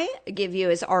 Like I give you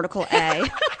as Article A,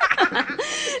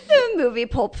 the movie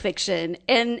Pulp Fiction,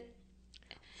 and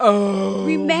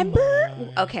remember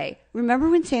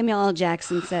when Samuel L.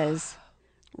 Jackson says,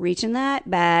 "Reach in that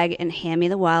bag and hand me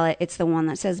the wallet." It's the one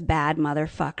that says "bad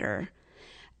motherfucker."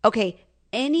 Okay,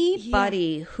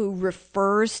 anybody who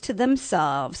refers to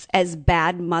themselves as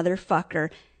 "bad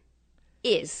motherfucker"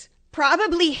 is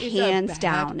probably hands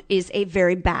down is a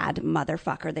very bad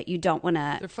motherfucker that you don't want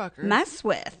to mess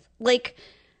with. Like,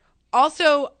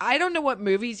 also, I don't know what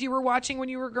movies you were watching when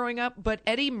you were growing up, but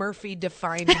Eddie Murphy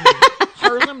defined me.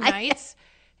 Harlem Nights.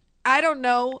 I don't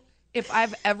know if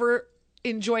I've ever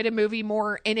enjoyed a movie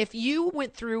more. And if you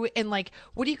went through and like,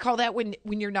 what do you call that when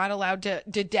you're not allowed to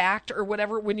dedact or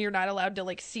whatever, when you're not allowed to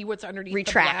like see what's underneath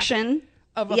retraction. The black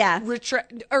of a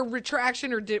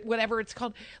retraction or whatever it's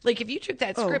called. Like if you took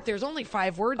that script, there's only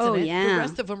 5 words in it. Yeah. The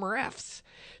rest of them are F's.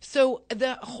 So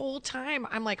the whole time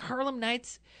I'm like Harlem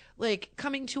Nights, like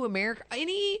Coming to America,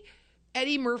 any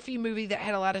Eddie Murphy movie that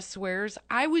had a lot of swears,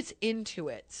 I was into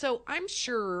it. So I'm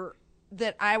sure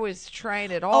that I was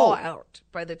trying it all out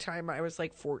by the time I was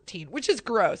like 14, which is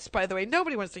gross, by the way.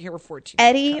 Nobody wants to hear a 14.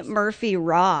 Eddie Murphy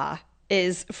Raw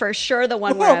is for sure the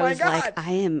one where I was like,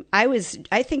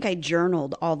 I think I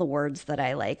journaled all the words that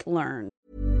I like learned.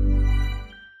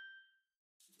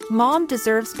 Mom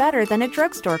deserves better than a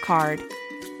drugstore card.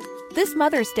 This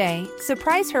Mother's Day,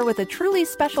 surprise her with a truly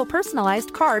special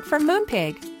personalized card from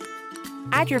Moonpig.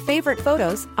 Add your favorite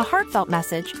photos, a heartfelt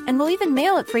message, and we'll even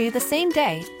mail it for you the same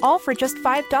day, all for just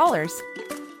 $5.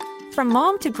 From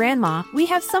mom to grandma, we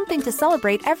have something to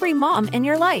celebrate every mom in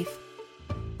your life.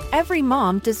 Every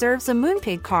mom deserves a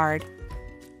Moonpig card.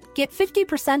 Get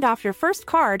 50% off your first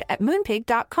card at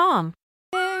Moonpig.com.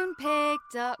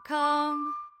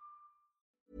 Moonpig.com.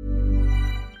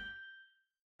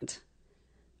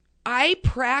 I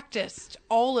practiced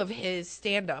all of his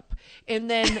stand-up, and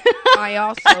then I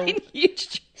also...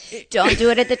 Don't do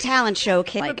it at the talent show,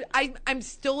 kid. I'm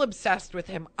still obsessed with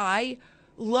him. I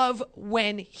love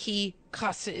when he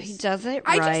cusses. He does it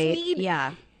I right. just need...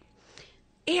 Yeah.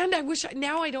 And I wish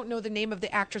now I don't know the name of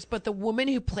the actress, but the woman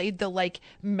who played the like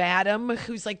madam,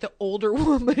 who's like the older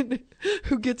woman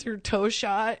who gets her toe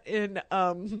shot in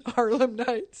Harlem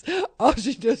Nights. All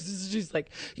she does is she's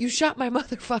like, "You shot my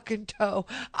motherfucking toe."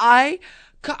 I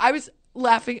was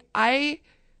laughing. I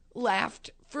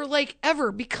laughed for like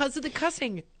ever because of the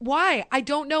cussing. Why? I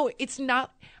don't know. It's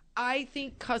not. I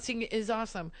think cussing is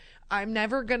awesome. I'm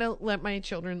never going to let my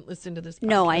children listen to this podcast.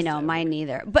 No, I know. Mine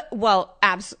neither. But, well,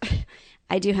 absolutely.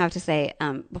 I do have to say,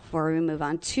 before we move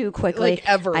on too quickly, Like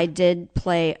ever. I did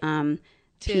play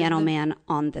Piano Man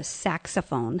on the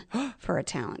saxophone for a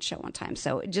talent show one time.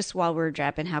 So just while we're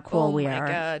dropping how cool we are. Oh my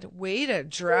God. Way to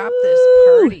drop this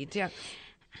party down.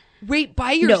 Wait,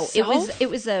 by yourself? No, it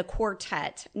was a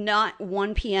quartet, not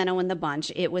one piano in the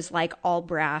bunch. It was like all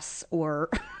brass or...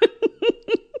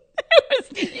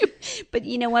 But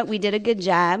you know what? We did a good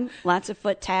job. Lots of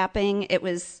foot tapping. It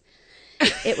was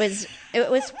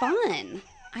fun.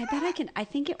 I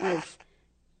think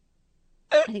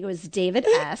it was David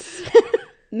S,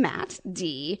 Matt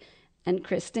D, and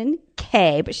Kristen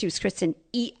K, but she was Kristen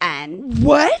E-N.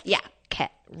 What? Yeah, K.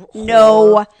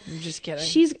 No. I'm just kidding. I'm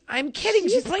She's kidding.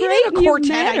 She's playing great. in a You've quartet.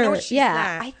 met I know her. she's Yeah,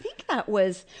 not. I think that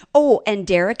was, and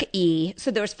Derek E.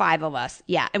 So there was 5 of us.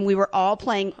 Yeah, and we were all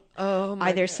playing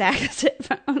either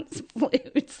saxophones,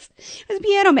 flutes. It was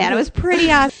Piano Man. It was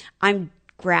pretty awesome. I'm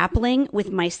grappling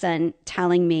with my son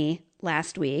telling me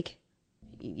last week,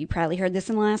 you probably heard this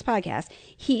in the last podcast,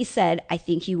 he said, I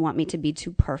think you want me to be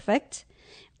too perfect,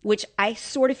 which I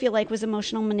sort of feel like was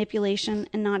emotional manipulation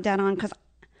and not dead on, because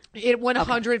It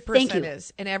 100% Thank you.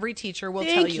 is. And every teacher will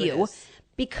tell you it is.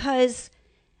 Because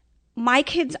my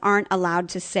kids aren't allowed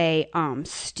to say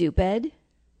stupid,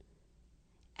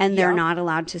 and they're not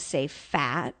allowed to say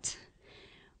fat,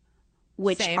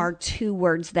 which Same. are 2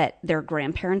 words that their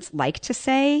grandparents like to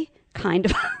say kind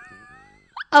of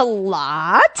a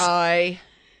lot. I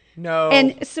know.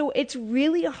 And so it's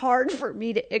really hard for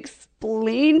me to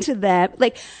explain to them,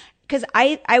 like, because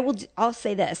I'll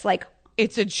say this, like,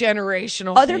 it's a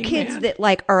generational other thing, kids man. that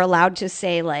like are allowed to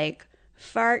say like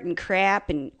fart and crap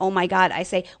and oh my God, I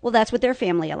say, well, that's what their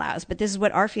family allows, but this is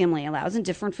what our family allows, and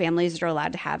different families are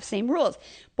allowed to have same rules.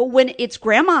 But when it's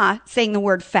grandma saying the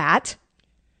word fat,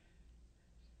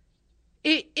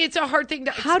 It's a hard thing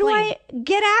to explain. how do I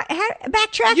get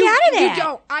backtrack You out of that?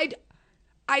 don't.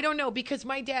 I don't know, because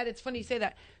my dad, it's funny you say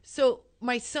that. So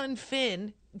my son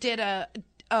Finn did a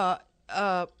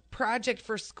project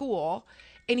for school,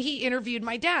 and he interviewed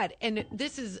my dad. And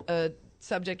this is a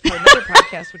subject for another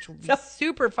podcast, which will be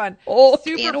super fun.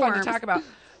 Super can of fun to worms. talk about.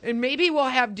 And maybe we'll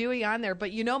have Dewey on there.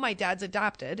 But my dad's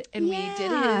adopted, and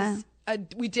Yeah.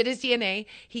 we did his DNA.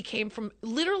 He came from,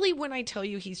 literally, when I tell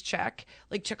you he's Czech,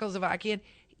 like Czechoslovakian,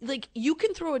 like you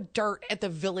can throw a dart at the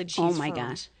village he's Oh my from.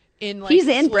 gosh. In like He's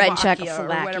inbred Slovakia or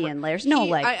whatever. Czechoslovakian. There's no,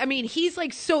 like- I mean, he's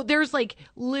like, so there's like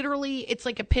literally, it's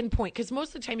like a pinpoint, because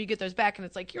most of the time you get those back and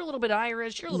it's like, you're a little bit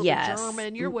Irish, you're a little Yes. bit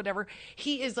German, you're whatever.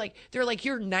 He is like, they're like,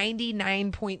 you're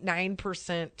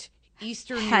 99.9%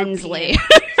 Eastern Hensley.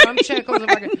 European from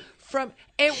Czechoslovakia. From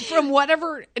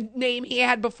whatever name he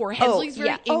had before. Hensley's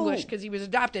very English because he was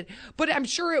adopted, but I'm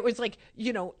sure it was like,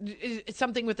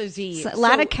 something with a Z. A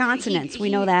lot So of consonants. We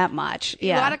he- know that much.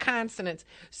 Yeah. a lot of consonants.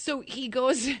 So he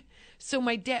goes,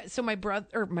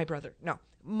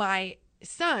 my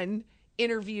son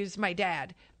interviews my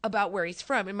dad about where he's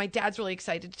from, and my dad's really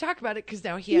excited to talk about it because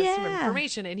now he has some Yeah.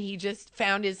 information, and he just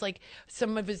found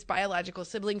some of his biological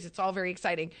siblings. It's all very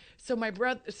exciting. So my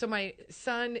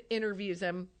son interviews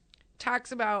him,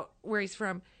 talks about where he's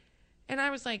from, and I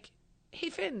was like, hey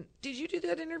Finn, did you do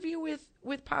that interview with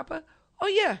Papa? Oh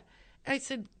yeah. I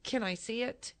said, can I see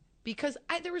it? Because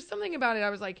there was something about it. I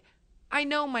was like, I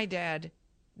know my dad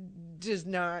does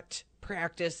not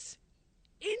practice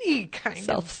any kind of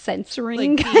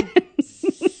Self-censoring.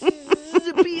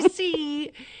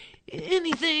 BC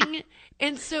anything.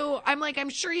 And so I'm like, I'm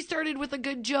sure he started with a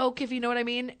good joke, if you know what I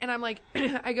mean. And I'm like,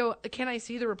 I go, can I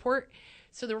see the report?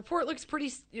 So the report looks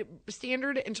pretty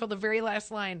standard until the very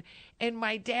last line. And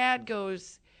my dad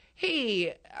goes,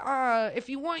 hey, if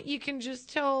you want, you can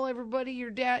just tell everybody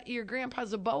your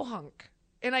grandpa's a bohunk.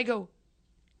 And I go,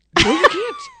 no, you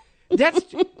can't.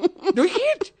 No, you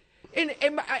can't.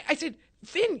 And I said,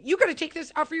 Finn, you got to take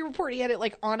this off of your report. He had it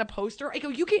like on a poster. I go,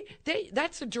 you can't.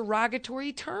 That's a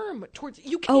derogatory term towards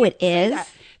you. Can't Oh, it say is? that.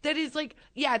 That is like,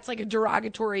 yeah, it's like a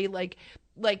derogatory, like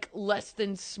less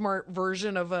than smart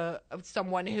version of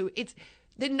someone who it's.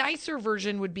 The nicer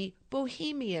version would be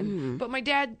bohemian, but my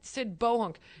dad said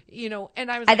bohunk, and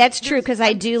I was like, That's true, because I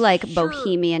I'm do like sure-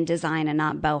 bohemian design and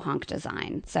not bohunk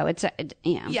design. So it's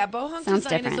Yeah, bohunk sounds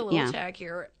design different. is a little Yeah.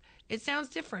 tackier. It sounds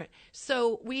different.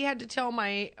 So we had to tell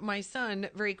my son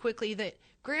very quickly that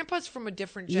Grandpa's from a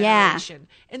different Yeah. generation,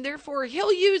 and therefore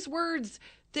he'll use words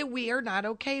that we are not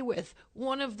okay with.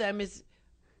 One of them is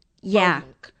Yeah.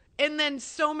 bohunk. And then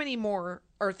so many more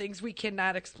are things we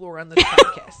cannot explore on this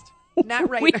podcast. Not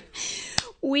right now.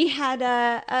 We had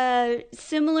a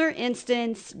similar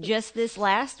instance just this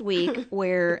last week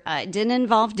where it didn't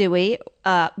involve Dewey,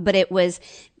 but it was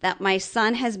that my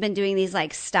son has been doing these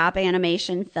like stop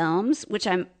animation films, which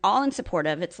I'm all in support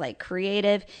of. It's like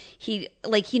creative. He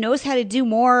knows how to do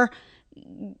more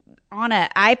on an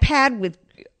iPad with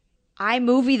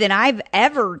iMovie than I've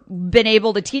ever been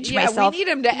able to teach myself. We need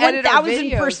him to edit our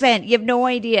videos. 1,000%. You have no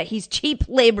idea. He's cheap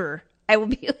labor. I will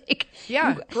be like,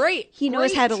 yeah, great. He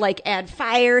knows how to like add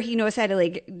fire. He knows how to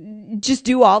like just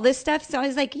do all this stuff. So I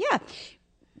was like, yeah,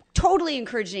 totally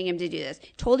encouraging him to do this.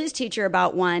 Told his teacher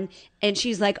about one, and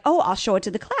she's like, oh, I'll show it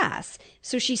to the class.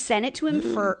 So she sent it to him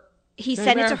he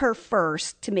sent it to her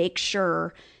first to make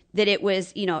sure that it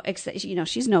was,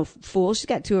 she's no fool. She's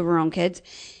got 2 of her own kids.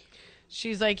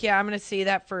 She's like, yeah, I'm going to see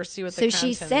that first, see what the content is. So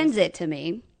she sends it to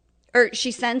me, or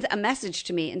she sends a message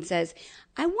to me and says,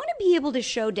 I want to be able to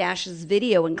show Dash's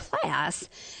video in class,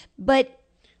 but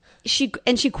she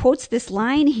quotes this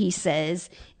line he says,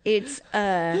 it's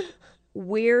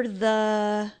where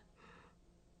the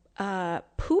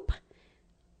poop,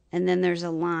 and then there's a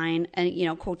line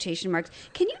and quotation marks.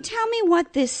 Can you tell me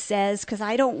what this says? Because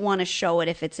I don't want to show it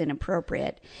if it's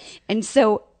inappropriate. And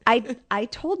so I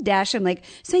told Dash, I'm like,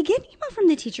 so I get an email from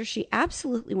the teacher. She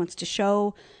absolutely wants to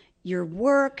show your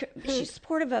work. She's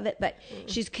supportive of it, but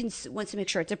she wants to make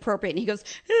sure it's appropriate. And he goes,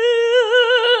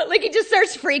 like he just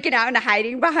starts freaking out and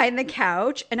hiding behind the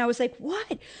couch. And I was like,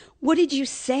 what? What did you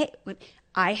say?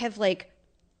 I have like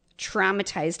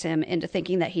traumatized him into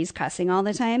thinking that he's cussing all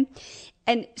the time.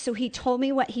 And so he told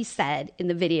me what he said in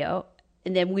the video,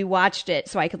 and then we watched it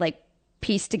so I could like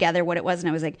piece together what it was. And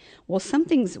I was like, well,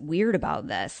 something's weird about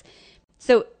this.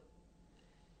 So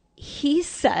he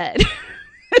said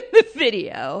in the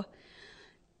video,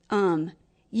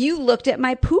 you looked at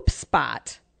my poop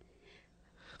spot.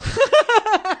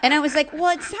 And I was like,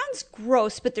 well, it sounds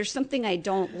gross, but there's something I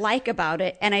don't like about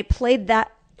it. And I played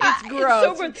that. It's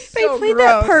gross. I played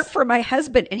that part for my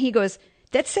husband, and he goes,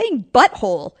 that's saying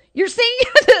butthole. You're saying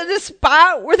the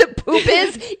spot where the poop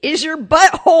is your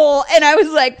butthole. And I was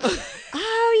like,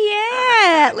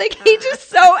 oh, yeah. Like, he just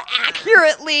so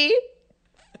accurately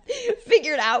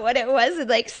figured out what it was, and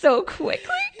like so quickly.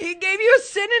 He gave you a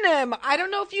synonym. I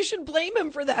don't know if you should blame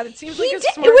him for that. It seems like a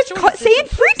smart It was choice. saying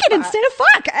freaking instead of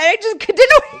fuck. I just didn't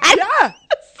know how to. Yeah.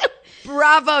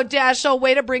 Bravo, Dashel.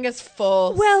 Way to bring us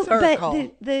full circle.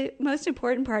 But the most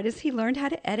important part is he learned how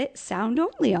to edit sound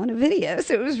only on a video.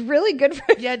 So it was really good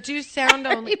for do sound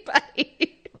only.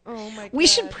 Everybody. Oh, my God. We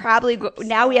should probably go.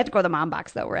 Now we have to go to the mom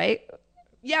box, though, right?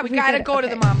 Yeah, we got to go to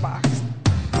the mom box.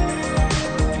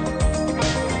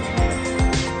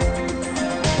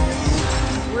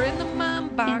 We're in the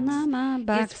mom box. In the mom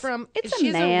box. It's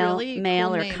a mail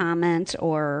cool or name. comment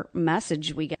or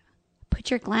message we get.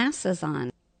 Put your glasses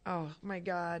on. Oh, my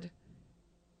God.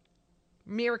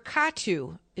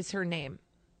 Mirkatu is her name.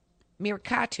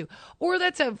 Mirkatu. Or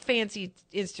that's a fancy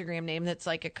Instagram name that's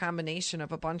like a combination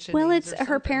of a bunch of names. It's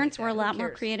her parents were a lot more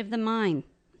creative than mine.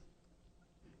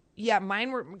 Yeah,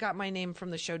 mine got my name from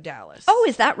the show Dallas. Oh,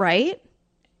 is that right?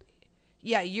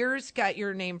 Yeah, yours got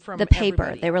your name from the paper.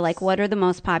 everybody They were else. like, what are the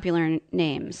most popular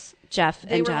names? Jeff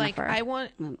and Jennifer.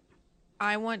 Like,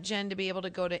 I want Jen to be able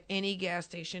to go to any gas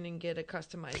station and get a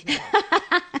customized name.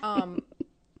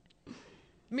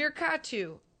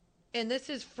 Mirkatu, and this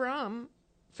is from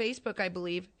Facebook, I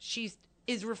believe.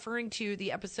 Is referring to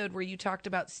the episode where you talked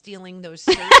about stealing those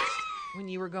skirts when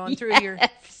you were going through your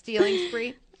stealing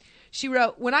spree. She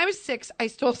wrote, when I was 6, I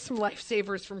stole some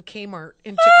Lifesavers from Kmart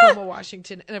in Tacoma,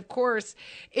 Washington. And of course,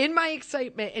 in my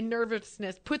excitement and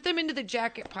nervousness, put them into the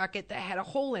jacket pocket that had a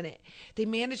hole in it. They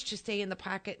managed to stay in the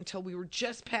pocket until we were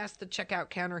just past the checkout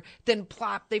counter. Then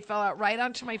plop, they fell out right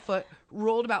onto my foot,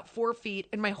 rolled about 4 feet,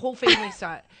 and my whole family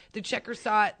saw it. The checker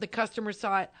saw it. The customer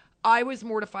saw it. I was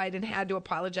mortified and had to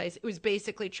apologize. It was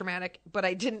basically traumatic, but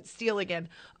I didn't steal again.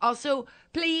 Also,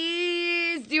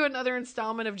 please do another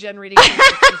installment of Jen reading.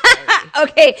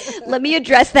 Okay, let me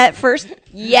address that first.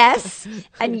 Yes,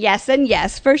 and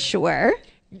yes, for sure.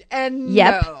 And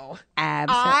yep, no.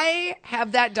 Absolutely. I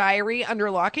have that diary under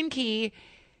lock and key,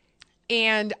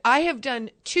 and I have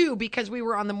done 2 because we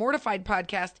were on the Mortified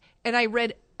podcast, and I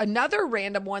read another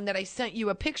random one that I sent you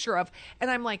a picture of,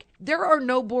 and I'm like, there are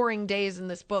no boring days in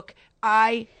this book.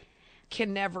 I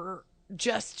can never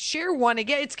just share one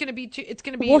again. It's going to be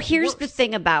Well, here's worse. the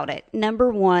thing about it. Number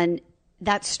one,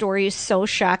 that story is so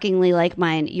shockingly like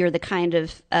mine. You're the kind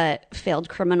of failed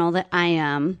criminal that I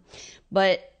am.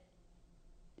 But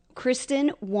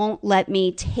Kristen won't let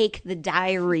me take the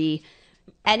diary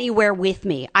anywhere with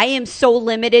me. I am so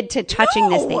limited to touching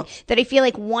this thing that I feel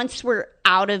like once we're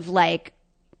out of like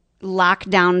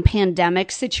lockdown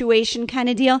pandemic situation kind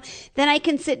of deal, then I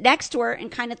can sit next to her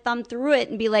and kind of thumb through it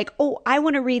and be like, oh, I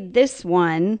want to read this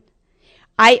one.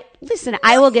 I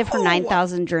will give her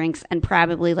 9,000 drinks and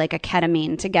probably like a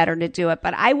ketamine to get her to do it,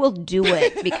 but I will do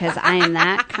it because I am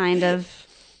that kind of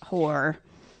whore.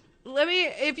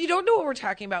 If you don't know what we're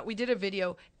talking about, we did a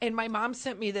video and my mom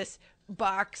sent me this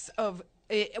box of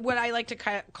what I like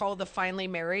to call the finally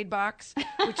married box,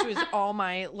 which was all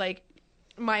my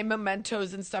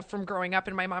mementos and stuff from growing up.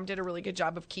 And my mom did a really good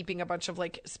job of keeping a bunch of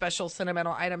like special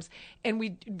sentimental items. And we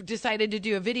decided to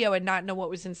do a video and not know what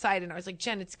was inside. And I was like,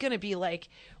 Jen, it's going to be like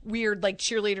weird, like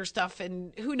cheerleader stuff.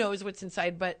 And who knows what's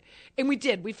inside. And we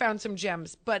did. We found some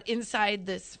gems. But inside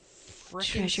this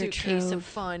freaking suitcase of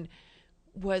fun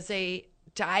was a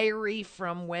diary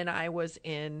from when I was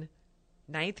in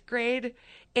 9th grade.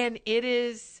 And it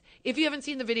is, if you haven't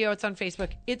seen the video, it's on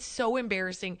Facebook. It's so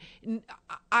embarrassing.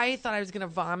 I thought I was going to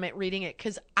vomit reading it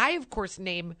because I, of course,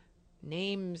 name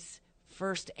names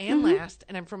first and last,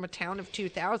 and I'm from a town of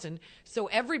 2,000, so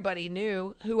everybody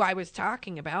knew who I was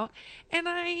talking about. And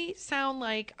I sound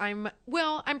like I'm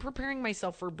preparing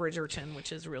myself for Bridgerton,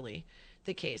 which is really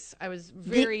the case. I was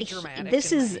very dramatic.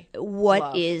 This is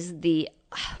what is the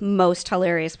most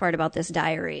hilarious part about this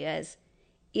diary is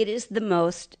it is the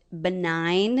most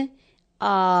benign.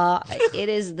 It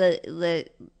is the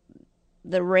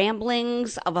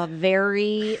ramblings of a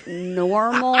very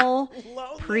normal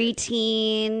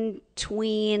preteen,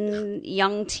 tween,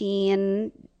 young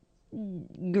teen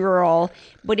girl,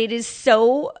 but it is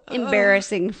so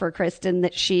embarrassing for Kristen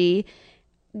that she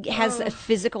has a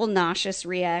physical nauseous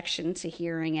reaction to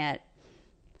hearing it.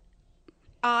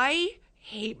 I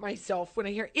hate myself when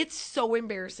I hear it. It's so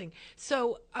embarrassing.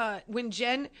 So when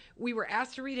we were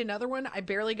asked to read another one, I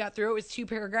barely got through. It was 2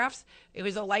 paragraphs. It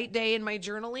was a light day in my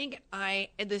journaling.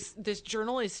 This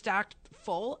journal is stocked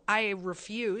full. I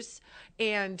refuse,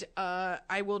 and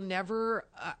I will never.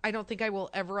 I don't think I will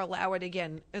ever allow it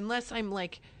again unless I'm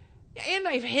like. And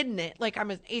I've hidden it like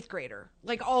I'm an 8th grader,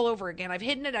 like all over again. I've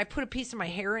hidden it. I put a piece of my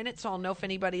hair in it so I'll know if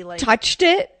anybody like touched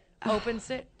it, opens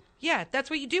it. Yeah, that's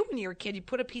what you do when you're a kid. You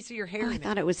put a piece of your hair in it. I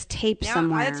thought it was taped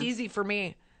somewhere. That's easy for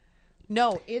me.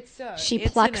 No, it's she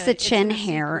plucks a chin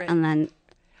hair and then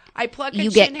I pluck you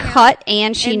get cut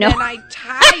and she knows. And then I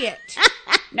tie it.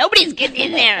 Nobody's getting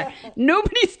in there.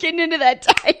 Nobody's getting into that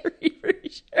diary for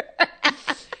sure.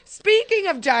 Speaking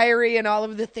of diary and all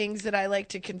of the things that I like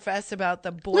to confess about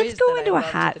the boys, let's go into a at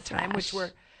hot the time,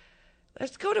 flash.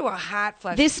 Let's go to a hot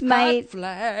flash. This hot might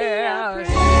flash.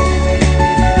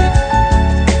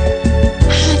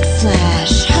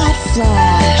 Hot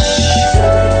flash.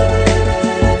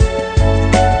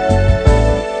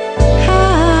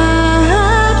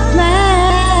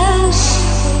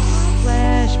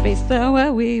 Based on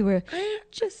what we were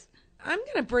I'm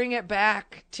going to bring it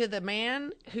back to the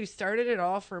man who started it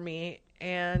all for me,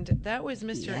 and that was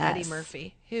Mr. Eddie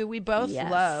Murphy, who we both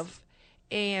love.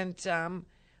 And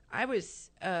I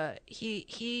was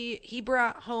he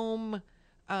brought home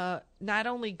not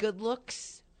only good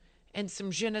looks and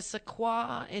some je ne sais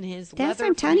quoi in his leather.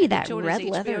 I'm telling you, that red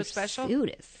leather special.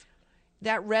 Suit is.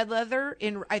 That red leather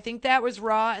I think that was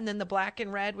Raw, and then the black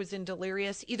and red was in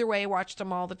Delirious. Either way, I watched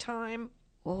them all the time.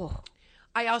 Oh.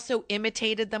 I also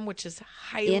imitated them, which is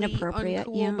highly inappropriate,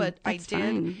 uncool, but I did.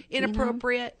 Fine.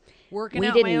 Inappropriate. Working We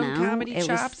out didn't my own know. comedy It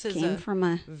chops as came a from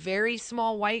a very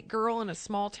small white girl in a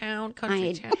small town,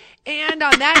 country town. And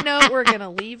on that note, we're going to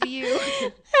leave you.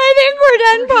 I think we're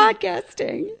done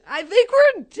podcasting. I think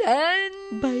we're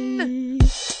done. Bye.